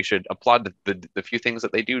perfect. We should applaud the few things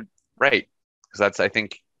that they do right, because that's, I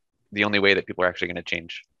think, the only way that people are actually going to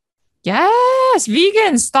change. Yes,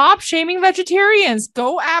 vegans, stop shaming vegetarians.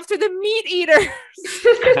 Go after the meat eaters.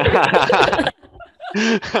 That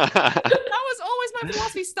was always my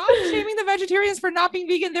philosophy. Stop shaming the vegetarians for not being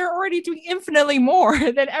vegan. They're already doing infinitely more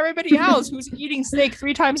than everybody else who's eating steak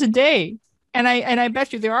 3 times a day. And I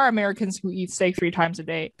bet you there are Americans who eat steak 3 times a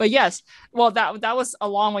day. But yes, well, that was a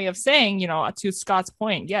long way of saying, to Scott's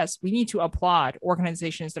point, yes, we need to applaud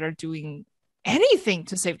organizations that are doing anything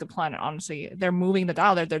to save the planet. Honestly, they're moving the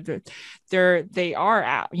dial. They are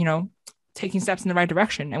at, taking steps in the right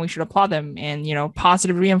direction, and we should applaud them. And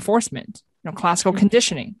positive reinforcement, classical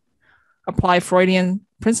conditioning, apply Freudian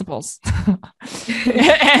principles,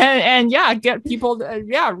 and get people,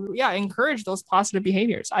 encourage those positive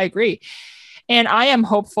behaviors. I agree. And I am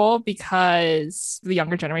hopeful because the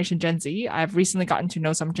younger generation, Gen Z, I've recently gotten to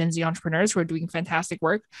know some Gen Z entrepreneurs who are doing fantastic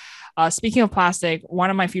work. Speaking of plastic, one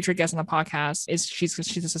of my future guests on the podcast is she's a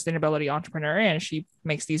sustainability entrepreneur, and she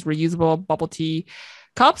makes these reusable bubble tea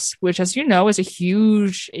cups, which, as you know, is a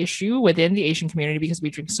huge issue within the Asian community because we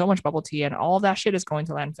drink so much bubble tea and all of that shit is going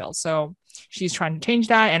to landfill. So she's trying to change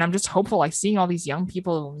that. And I'm just hopeful, like seeing all these young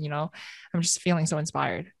people, I'm just feeling so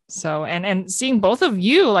inspired. So, and seeing both of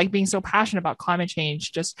you like being so passionate about climate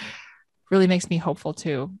change just really makes me hopeful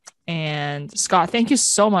too. And Scott, thank you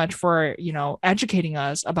so much for, educating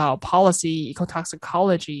us about policy,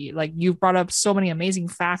 ecotoxicology. Like, you've brought up so many amazing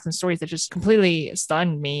facts and stories that just completely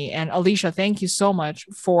stunned me. And Alicia, thank you so much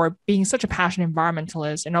for being such a passionate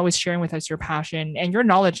environmentalist and always sharing with us your passion and your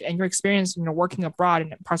knowledge and your experience, working abroad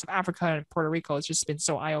in parts of Africa and Puerto Rico. It's just been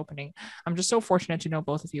so eye-opening. I'm just so fortunate to know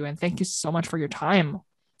both of you. And thank you so much for your time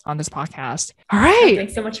on this podcast. All right.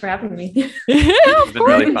 Thanks so much for having me. It's been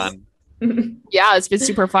really fun. Yeah, it's been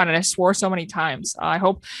super fun, and I swore so many times. I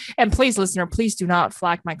hope, and please, listener, please do not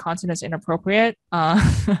flag my content as inappropriate. Well,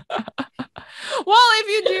 if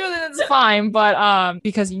you do, then it's fine, but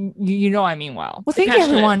because I mean well. Well, thank you,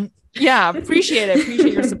 everyone. Yeah, appreciate it.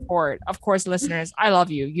 Appreciate your support. Of course, listeners, I love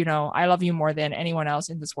you. I love you more than anyone else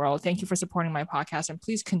in this world. Thank you for supporting my podcast, and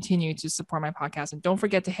please continue to support my podcast. And don't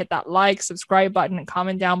forget to hit that like, subscribe button, and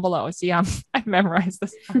comment down below. See, I memorized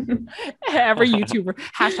this. Every YouTuber,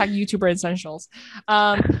 #YouTuber Essentials.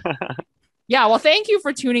 Yeah, well, thank you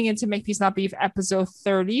for tuning in to Make Peace Not Beef, episode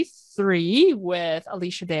 33 with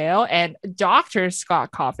Alicia Dale and Dr.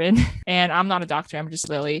 Scott Coffin. And I'm not a doctor, I'm just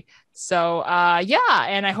Lily. So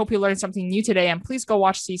and I hope you learned something new today. And please go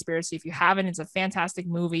watch Seaspiracy if you haven't. It's a fantastic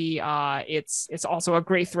movie. It's also a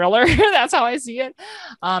great thriller. That's how I see it.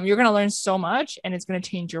 You're going to learn so much, and it's going to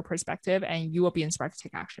change your perspective, and you will be inspired to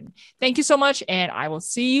take action. Thank you so much, and I will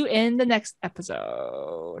see you in the next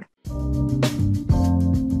episode.